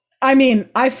 So, I mean,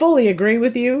 I fully agree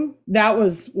with you. That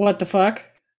was what the fuck.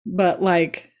 But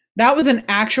like, that was an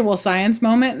actual science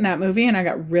moment in that movie, and I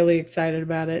got really excited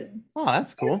about it. Oh,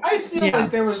 that's cool. I feel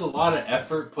like there was a lot of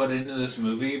effort put into this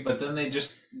movie, but then maybe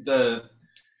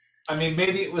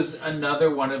it was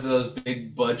another one of those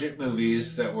big budget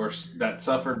movies that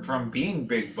suffered from being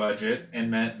big budget and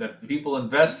meant that the people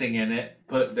investing in it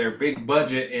put their big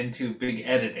budget into big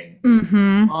editing.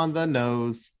 Mm-hmm. On the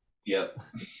nose. Yep.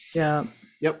 Yeah.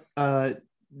 Yep.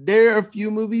 There are a few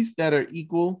movies that are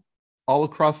equal all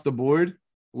across the board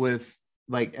with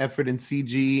like effort in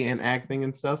CG and acting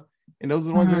and stuff. And those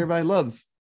are the ones that everybody loves.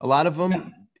 A lot of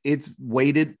them, it's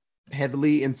weighted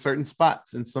heavily in certain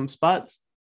spots, and some spots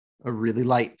are really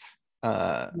light.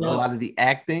 A lot of the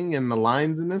acting and the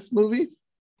lines in this movie,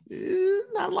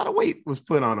 not a lot of weight was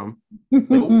put on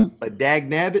them. But dag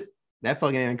nabbit, that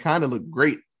fucking anaconda looked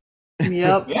great.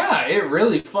 Yep. Yeah, it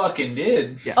really fucking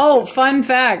did. Yeah. Oh, fun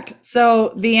fact. So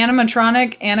the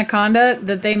animatronic anaconda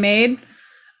that they made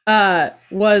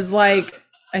was like,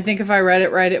 I think if I read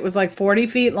it right, it was like 40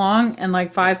 feet long and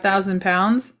like 5,000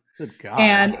 pounds. Good God.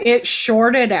 And it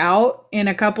shorted out in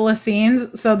a couple of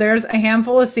scenes. So there's a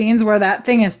handful of scenes where that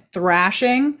thing is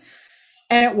thrashing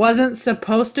and it wasn't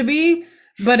supposed to be,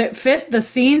 but it fit the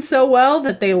scene so well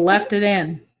that they left it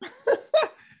in.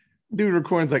 Dude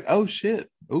recording's like, oh shit.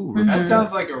 Ooh, That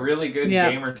sounds like a really good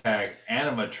gamer tag.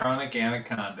 Animatronic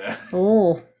anaconda.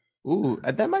 Oh. Ooh,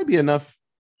 that might be enough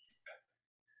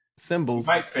symbols.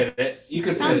 You might fit it. You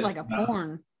could fit Sounds it. like a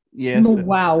porn. Yes. Oh,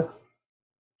 wow.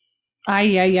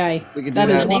 Ay. We can do That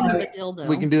The is that. name one- of a dildo.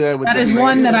 We can do that with That the is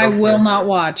one that I will not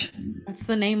watch. That's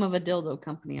the name of a dildo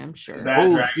company, I'm sure. That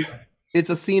Oh, dragon. it's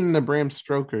a scene in the Bram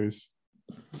Strokers.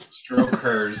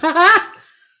 Strokers.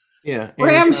 Yeah.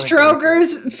 Bram animatronic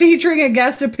Strokers featuring a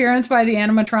guest appearance by the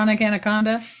animatronic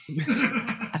anaconda.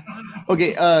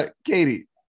 Okay, Katie.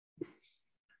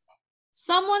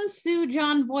 Someone sue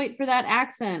John Voight for that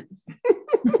accent.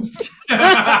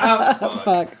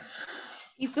 Fuck.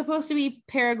 He's supposed to be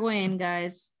Paraguayan,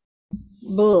 guys.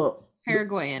 Bull.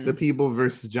 Paraguayan. The people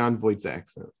versus John Voight's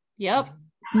accent. Yep.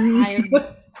 I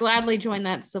gladly join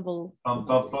that civil. Bum,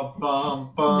 bum, bum,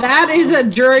 bum, bum. That is a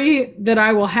jury that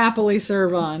I will happily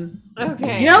serve on.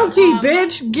 Okay. Guilty,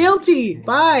 bitch. Guilty.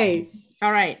 Bye.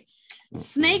 All right.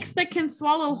 Snakes that can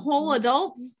swallow whole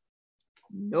adults?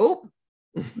 Nope.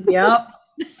 Yep.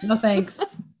 No thanks.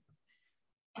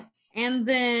 And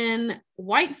then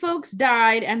white folks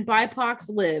died and BIPOCs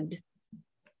lived.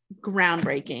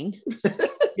 Groundbreaking.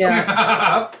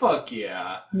 Yeah. Fuck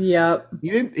yeah. Yep. He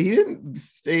didn't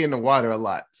stay in the water a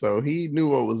lot, so he knew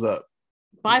what was up.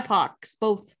 BIPOCs,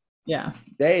 both. Yeah.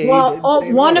 They Well, didn't stay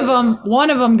in the one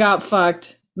of them got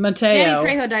fucked. Mateo.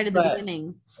 Danny Trejo died at the but-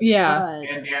 beginning. Yeah. But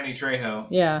And Danny Trejo.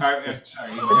 Yeah. Sorry. that's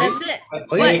it.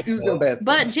 Oh, yeah, he was doing bad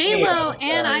stuff. But J-Lo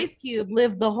and Ice Cube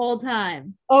lived the whole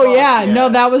time. Oh yeah. Yes. No,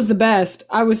 that was the best.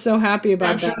 I was so happy about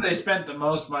I'm sure that. they spent the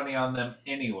most money on them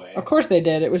anyway. Of course they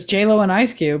did. It was J-Lo and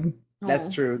Ice Cube That's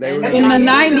Oh. true. They And were in the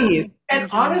Johnny- 90s. And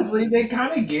honestly, they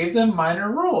kind of gave them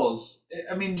minor roles.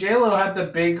 I mean, J-Lo had the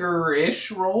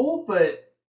bigger-ish role, but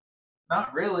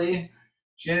not really.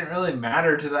 She didn't really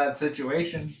matter to that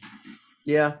situation.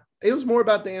 Yeah, it was more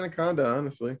about the anaconda,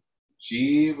 honestly.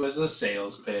 She was a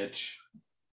sales pitch.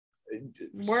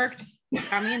 Worked.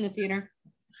 Got me in the theater.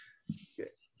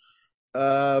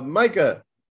 Micah.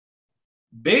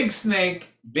 Big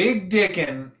snake, big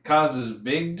dickin' causes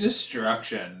big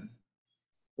destruction.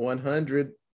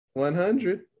 100.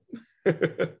 100.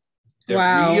 The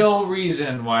Wow. real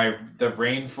reason why the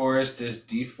rainforest is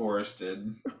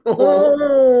deforested. I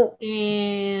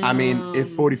mean, if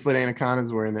 40-foot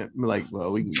anacondas were in it, I'm like,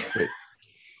 well, we can quit.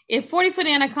 If 40-foot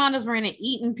anacondas were in it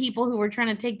eating people who were trying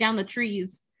to take down the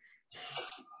trees,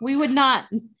 we would not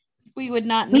need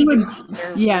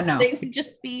to. Yeah, no. They would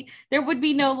just be, there would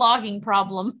be no logging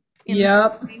problem in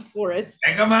Yep. the rainforest.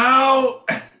 Take them out!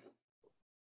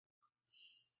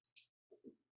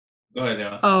 Go ahead,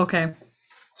 Emma. Oh, okay.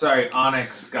 Sorry,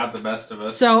 Onyx got the best of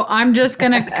us. So I'm just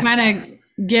gonna kind of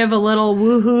give a little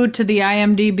woohoo to the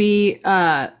IMDb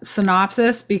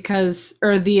synopsis because,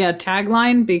 or the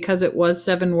tagline, because it was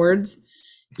 7 words.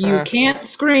 You can't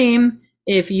scream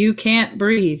if you can't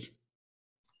breathe.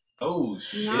 Oh,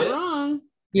 shit. Not wrong.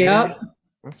 Yep.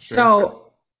 That's true.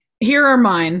 So here are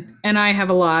mine, and I have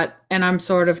a lot, and I'm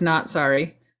sort of not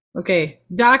sorry. Okay.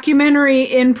 Documentary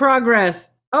in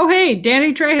progress. Oh, hey,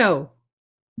 Danny Trejo.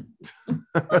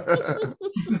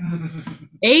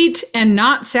 8 and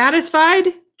not satisfied,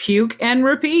 puke and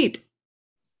repeat.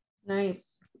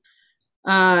 Nice.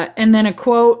 And then a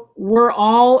quote, we're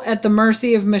all at the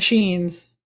mercy of machines.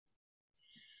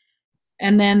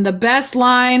 And then the best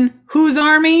line, whose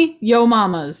army? Yo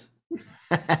mama's.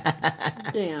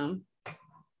 Damn.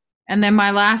 And then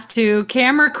my last 2,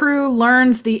 camera crew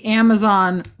learns the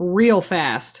Amazon real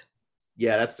fast.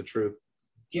 Yeah, that's the truth.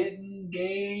 Getting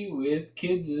gay with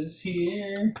kids is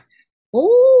here.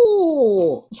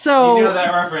 Oh, so You know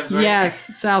that reference, right?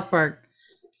 yes, South Park.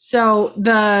 So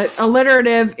the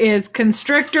alliterative is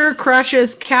constrictor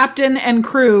crushes captain and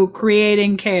crew,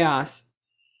 creating chaos.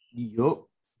 Yup.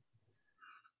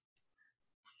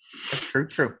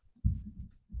 That's true.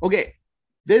 Okay.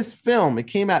 This film, it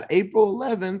came out April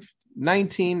 11th,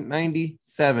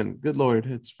 1997. Good Lord,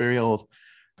 it's very old.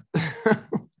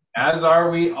 As are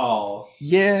we all.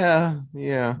 Yeah.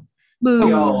 We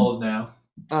all old now.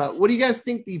 What do you guys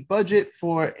think the budget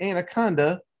for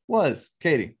Anaconda was,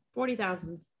 Katie?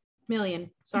 40,000 million.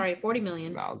 Sorry, 40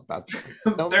 million. I was about to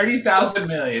 30,000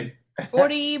 million.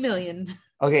 40 million.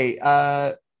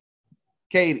 Okay,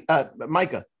 Katie,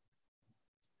 Micah.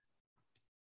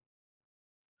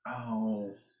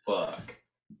 Oh fuck.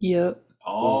 Yep.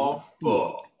 Oh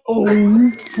fuck.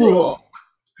 Oh fuck.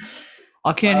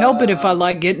 I can't help it if I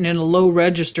like getting in a low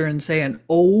register and saying,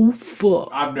 oh fuck.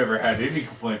 I've never had any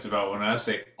complaints about when I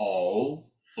say oh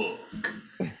fuck.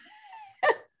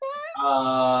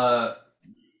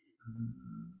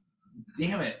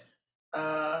 Damn it.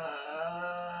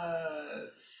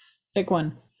 Pick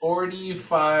one.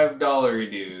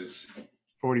 $45 dues.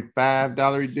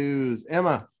 $45 dues.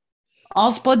 Emma.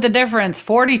 I'll split the difference.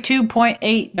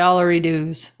 $42.8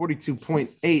 dues.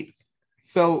 42.8.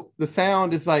 So the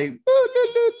sound is like, "Loo, loo,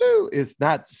 loo, loo." It's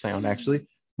not the sound actually,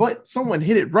 but someone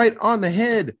hit it right on the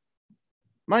head.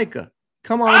 Micah,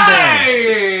 come on down.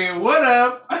 Hey, what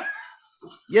up?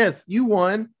 Yes, you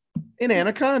won an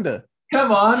anaconda.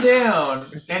 Come on down.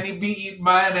 And he be eaten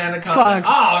by an anaconda. Fuck.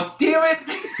 Oh, damn it.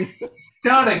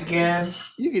 Not again.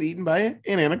 You get eaten by an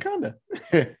anaconda.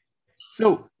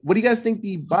 So what do you guys think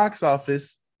the box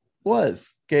office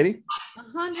was, Katie?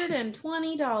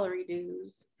 $120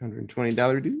 dues.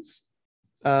 $120 dues.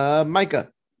 Micah.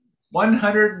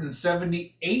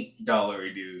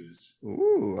 $178 dues.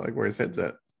 Ooh, I like where his head's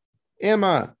at.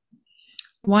 Emma.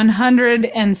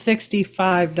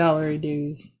 $165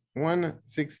 dues.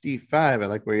 165. I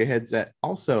like where your head's at.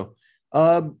 Also,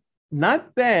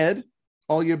 not bad.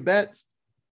 All your bets,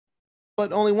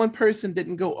 but only one person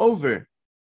didn't go over.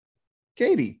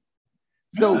 Katie.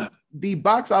 So the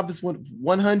box office went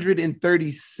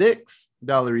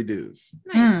 $136 dues.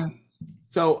 Nice.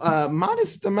 So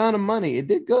modest amount of money. It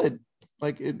did good.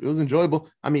 Like it was enjoyable.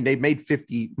 I mean, they made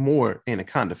 50 more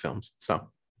Anaconda films. So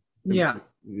Yeah.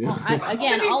 Well,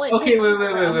 again, all it Okay, takes wait, for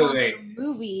wait, a wait, monster wait.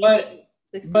 movie.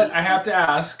 But I have to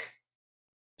ask,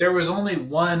 there was only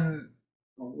one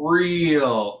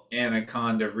real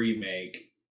Anaconda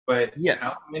remake, but Yes.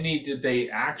 how many did they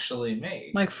actually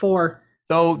make? Like 4.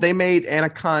 So they made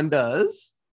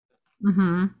Anacondas.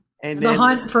 Mm-hmm. And The then,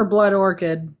 Hunt for Blood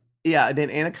Orchid. yeah, and then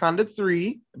Anaconda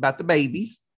 3 about the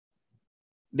babies.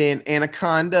 Then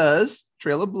Anacondas,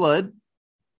 Trail of Blood.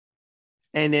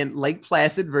 And then Lake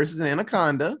Placid versus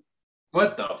Anaconda.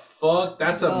 What the fuck?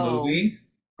 That's a Whoa. movie?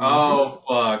 Oh,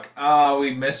 fuck. Oh,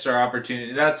 we missed our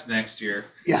opportunity. That's next year.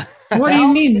 Yeah. What do you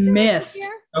Well, mean miss?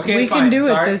 Okay, We fine. can do it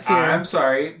Sorry. this year. I'm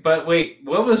sorry. But wait,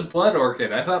 what was Blood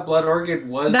Orchid? I thought Blood Orchid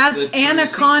was That's the true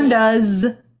Anaconda's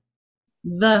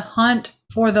The Hunt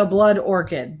for the Blood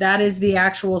Orchid. That is the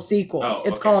actual sequel. Oh,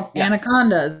 It's okay. called Yeah.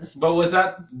 Anacondas. sequel. But was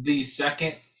that the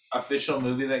second official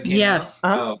movie that came Yes.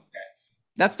 out? Uh-huh. Oh,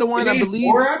 That's the one Did I they have believe.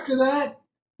 more after that?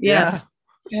 Yes.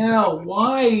 Yeah,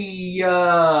 why?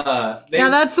 Yeah,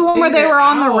 that's the one where they were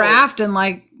on the raft and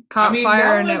like caught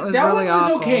fire and it was really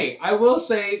awful. Okay. I will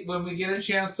say when we get a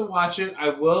chance to watch it,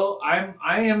 I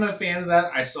am a fan of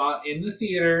that. I saw it in the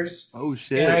theaters. Oh, And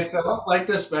shit. I felt like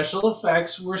the special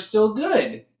effects were still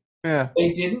good. Yeah.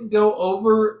 They didn't go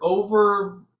over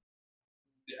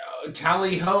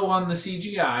tally ho on the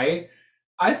CGI.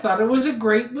 I thought it was a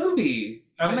great movie.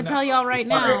 I'm gonna tell y'all right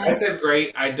Sorry, now. I said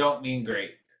great. I don't mean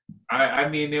great. I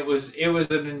mean it was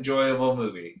an enjoyable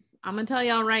movie. I'm gonna tell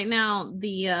y'all right now.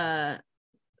 The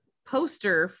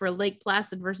poster for Lake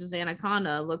Placid versus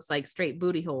Anaconda looks like straight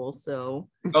booty holes. So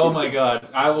Oh my god!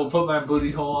 I will put my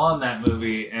booty hole on that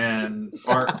movie and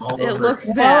fart all It over looks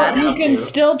it. bad. Well, you can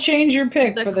still change your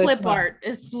pick the for this clip one. art,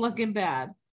 it's looking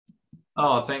bad.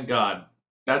 Oh, thank God!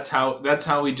 That's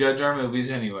how we judge our movies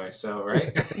anyway. So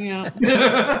right. Yeah.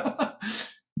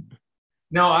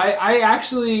 No, I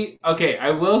actually okay.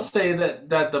 I will say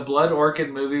that the Blood Orchid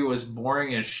movie was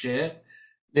boring as shit,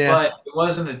 Yeah. but it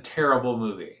wasn't a terrible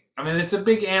movie. I mean, it's a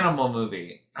big animal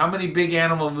movie. How many big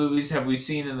animal movies have we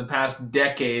seen in the past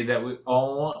decade that we?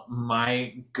 Oh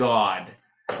my God!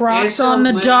 Crocs It's a on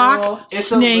the dock,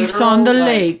 it's a snakes literal, on the like,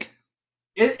 lake.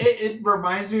 It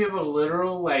reminds me of a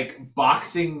literal like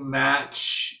boxing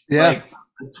match, Yeah. like from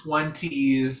the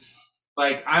 20s.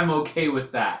 Like I'm okay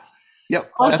with that. Yep.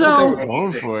 Also- That's what they were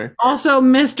going for. Also,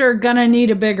 Mr. Gonna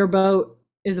Need a Bigger Boat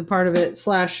is a part of it,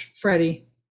 / Freddy.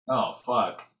 Oh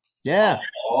fuck! Yeah.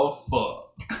 Oh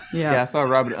fuck! Yeah. I saw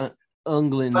Robert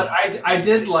Englund. But I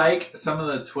did like some of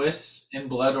the twists in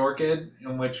Blood Orchid,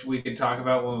 in which we could talk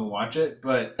about when we watch it.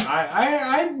 But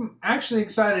I'm actually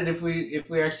excited if we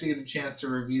actually get a chance to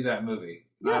review that movie.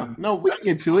 Yeah. No, we can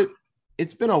get to it.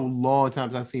 It's been a long time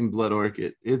since I've seen Blood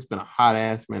Orchid. It's been a hot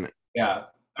ass minute. Yeah.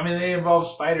 I mean, they involve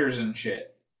spiders and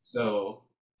shit. So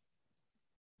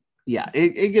yeah,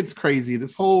 it gets crazy.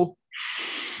 This whole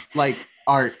like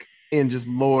arc in just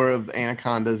lore of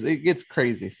anacondas, it gets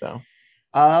crazy. So,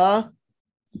 but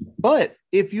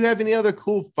if you have any other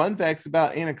cool fun facts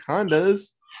about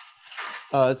anacondas,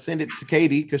 send it to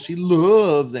Katie because she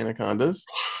loves anacondas.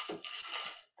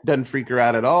 Doesn't freak her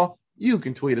out at all. You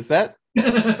can tweet us at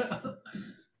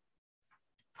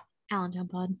Allentown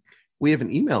Pod. we have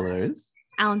an email there is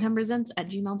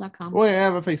AllentownPresents@gmail.com. I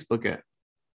have a Facebook at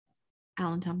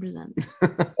Allentown Presents.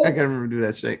 I gotta remember to do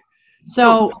that shake.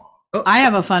 So Oh. I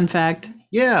have a fun fact.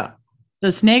 Yeah.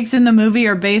 The snakes in the movie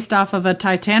are based off of a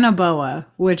titanoboa,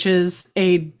 which is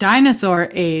a dinosaur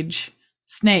age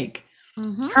snake.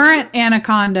 Mm-hmm. Current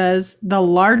anacondas, the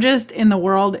largest in the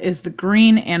world is the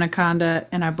green anaconda,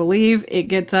 and I believe it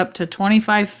gets up to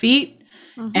 25 feet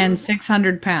and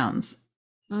 600 pounds.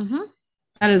 Mm-hmm.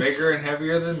 That is bigger and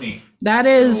heavier than me. That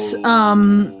is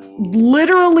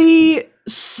literally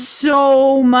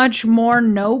so much more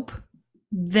nope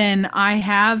than I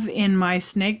have in my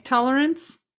snake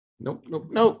tolerance. Nope.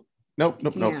 Yeah.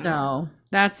 So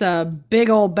that's a big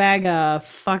old bag of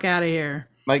fuck out of here.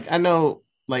 Like I know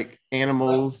like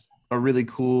animals are really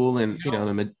cool and you know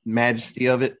the majesty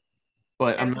of it,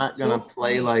 but I'm not gonna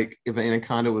play like if an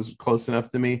anaconda was close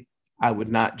enough to me, I would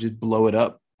not just blow it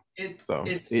up. It's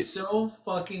It's so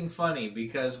fucking funny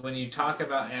because when you talk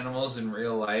about animals in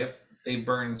real life, they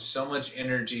burn so much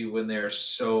energy when they're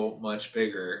so much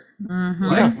bigger.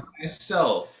 Mhm. Like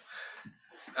myself,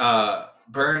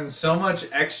 burn so much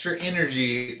extra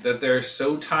energy that they're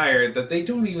so tired that they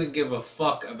don't even give a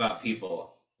fuck about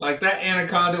people. Like that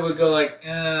anaconda would go like,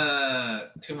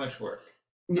 too much work.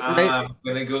 I'm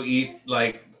gonna go eat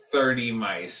like 30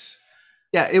 mice.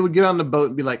 Yeah, it would get on the boat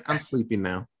and be like, I'm sleeping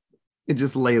now. It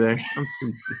just lay there. I'm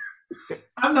sleeping.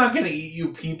 I'm not gonna eat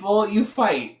you people. You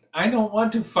fight. I don't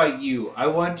want to fight you. I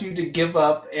want you to give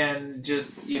up and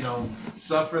just,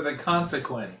 suffer the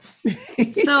consequence.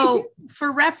 So,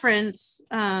 for reference,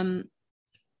 the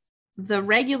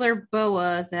regular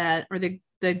boa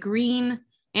the green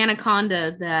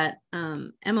anaconda that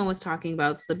Emma was talking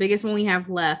about, it's the biggest one we have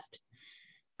left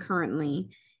currently,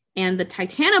 and the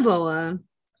titanoboa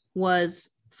was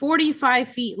 45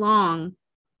 feet long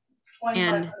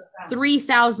and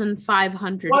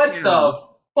 3,500 What pounds. the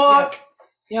fuck?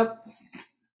 Yep.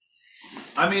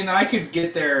 I mean, I could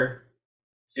get there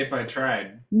if I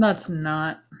tried. That's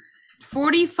not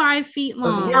 45 feet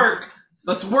long.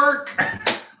 Let's work.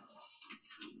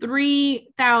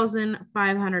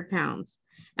 3,500 pounds.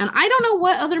 And I don't know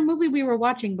what other movie we were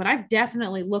watching, but I've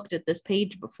definitely looked at this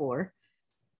page before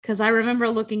because I remember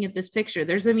looking at this picture.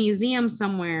 There's a museum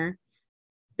somewhere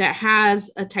that has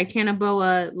a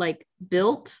titanoboa like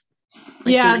built.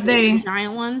 Like they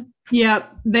giant one.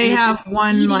 Yep, they have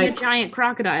one like a giant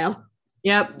crocodile.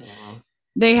 Yep.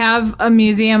 They have a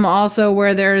museum also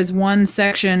where there is one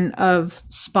section of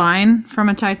spine from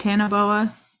a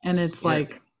titanoboa, and it's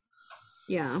like,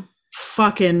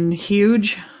 fucking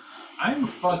huge. I'm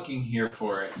fucking here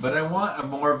for it, but I want a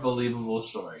more believable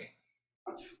story.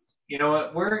 You know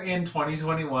what? We're in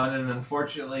 2021, and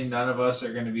unfortunately, none of us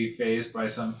are going to be fazed by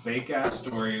some fake ass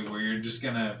story where you're just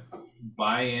going to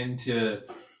buy into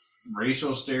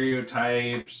racial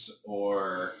stereotypes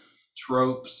or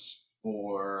tropes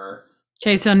or.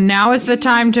 Okay, so now is the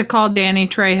time to call Danny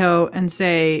Trejo and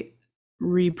say,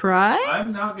 reprise?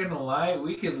 I'm not going to lie.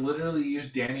 We could literally use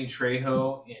Danny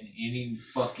Trejo in any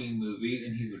fucking movie,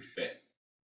 and he would fit.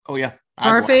 Oh, yeah.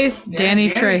 Scarface,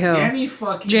 Danny Trejo. Danny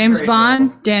fucking James Trejo.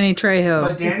 Bond, Danny Trejo.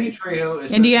 But Danny Trejo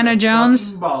is Indiana such a Jones,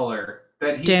 fucking baller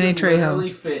that he Danny could Trejo.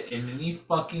 literally fit in any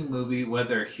fucking movie,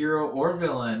 whether hero or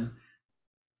villain,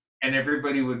 and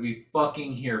everybody would be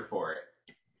fucking here for it.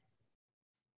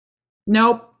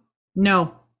 Nope.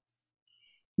 No.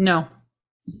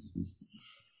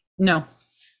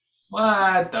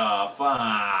 What the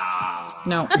fuck?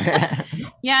 No.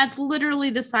 Yeah, it's literally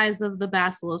the size of the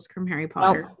basilisk from Harry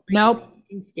Potter. Nope.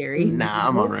 It's scary. Nah,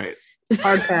 I'm all right.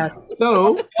 Hard pass.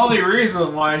 So The only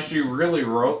reason why she really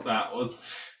wrote that was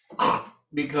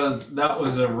because that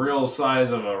was a real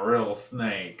size of a real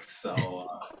snake. So,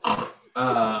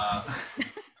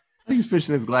 he's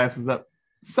pushing his glasses up.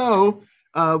 So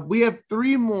we have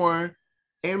 3 more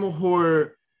animal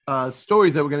horror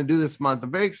stories that we're going to do this month.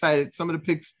 I'm very excited. Some of the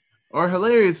picks are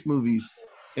hilarious movies,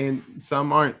 and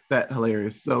some aren't that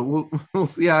hilarious. So we'll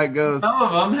see how it goes. some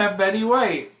of them have Betty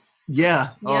White. Yeah.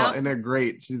 Yep. Oh, and they're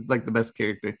great. She's like the best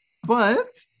character. But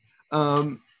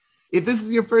if this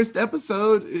is your first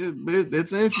episode,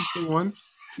 it's an interesting one.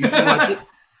 You can watch it.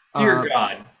 Dear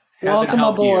God. Heaven Welcome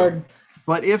help you. aboard.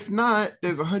 But if not,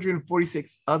 there's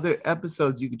 146 other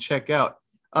episodes you can check out.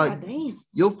 God damn.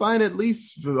 You'll find at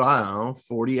least, I don't know,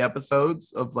 40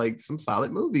 episodes of like some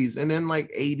solid movies, and then like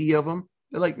 80 of them,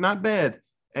 they're like not bad.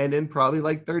 And then probably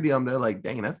like 30 of them, they're like,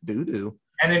 dang, that's doo-doo.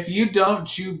 And if you don't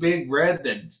chew Big Red,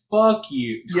 then fuck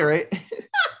you. Yeah, right.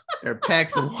 They're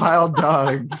packs of wild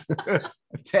dogs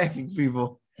attacking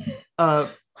people.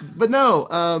 But no,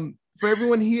 for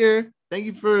everyone here, thank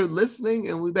you for listening,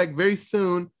 and we'll be back very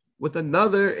soon with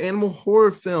another animal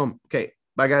horror film. Okay,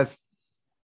 bye guys.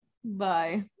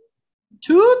 Bye.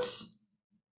 Toots.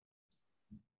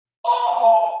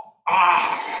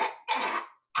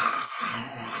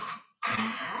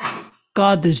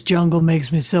 God, this jungle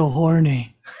makes me so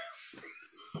horny.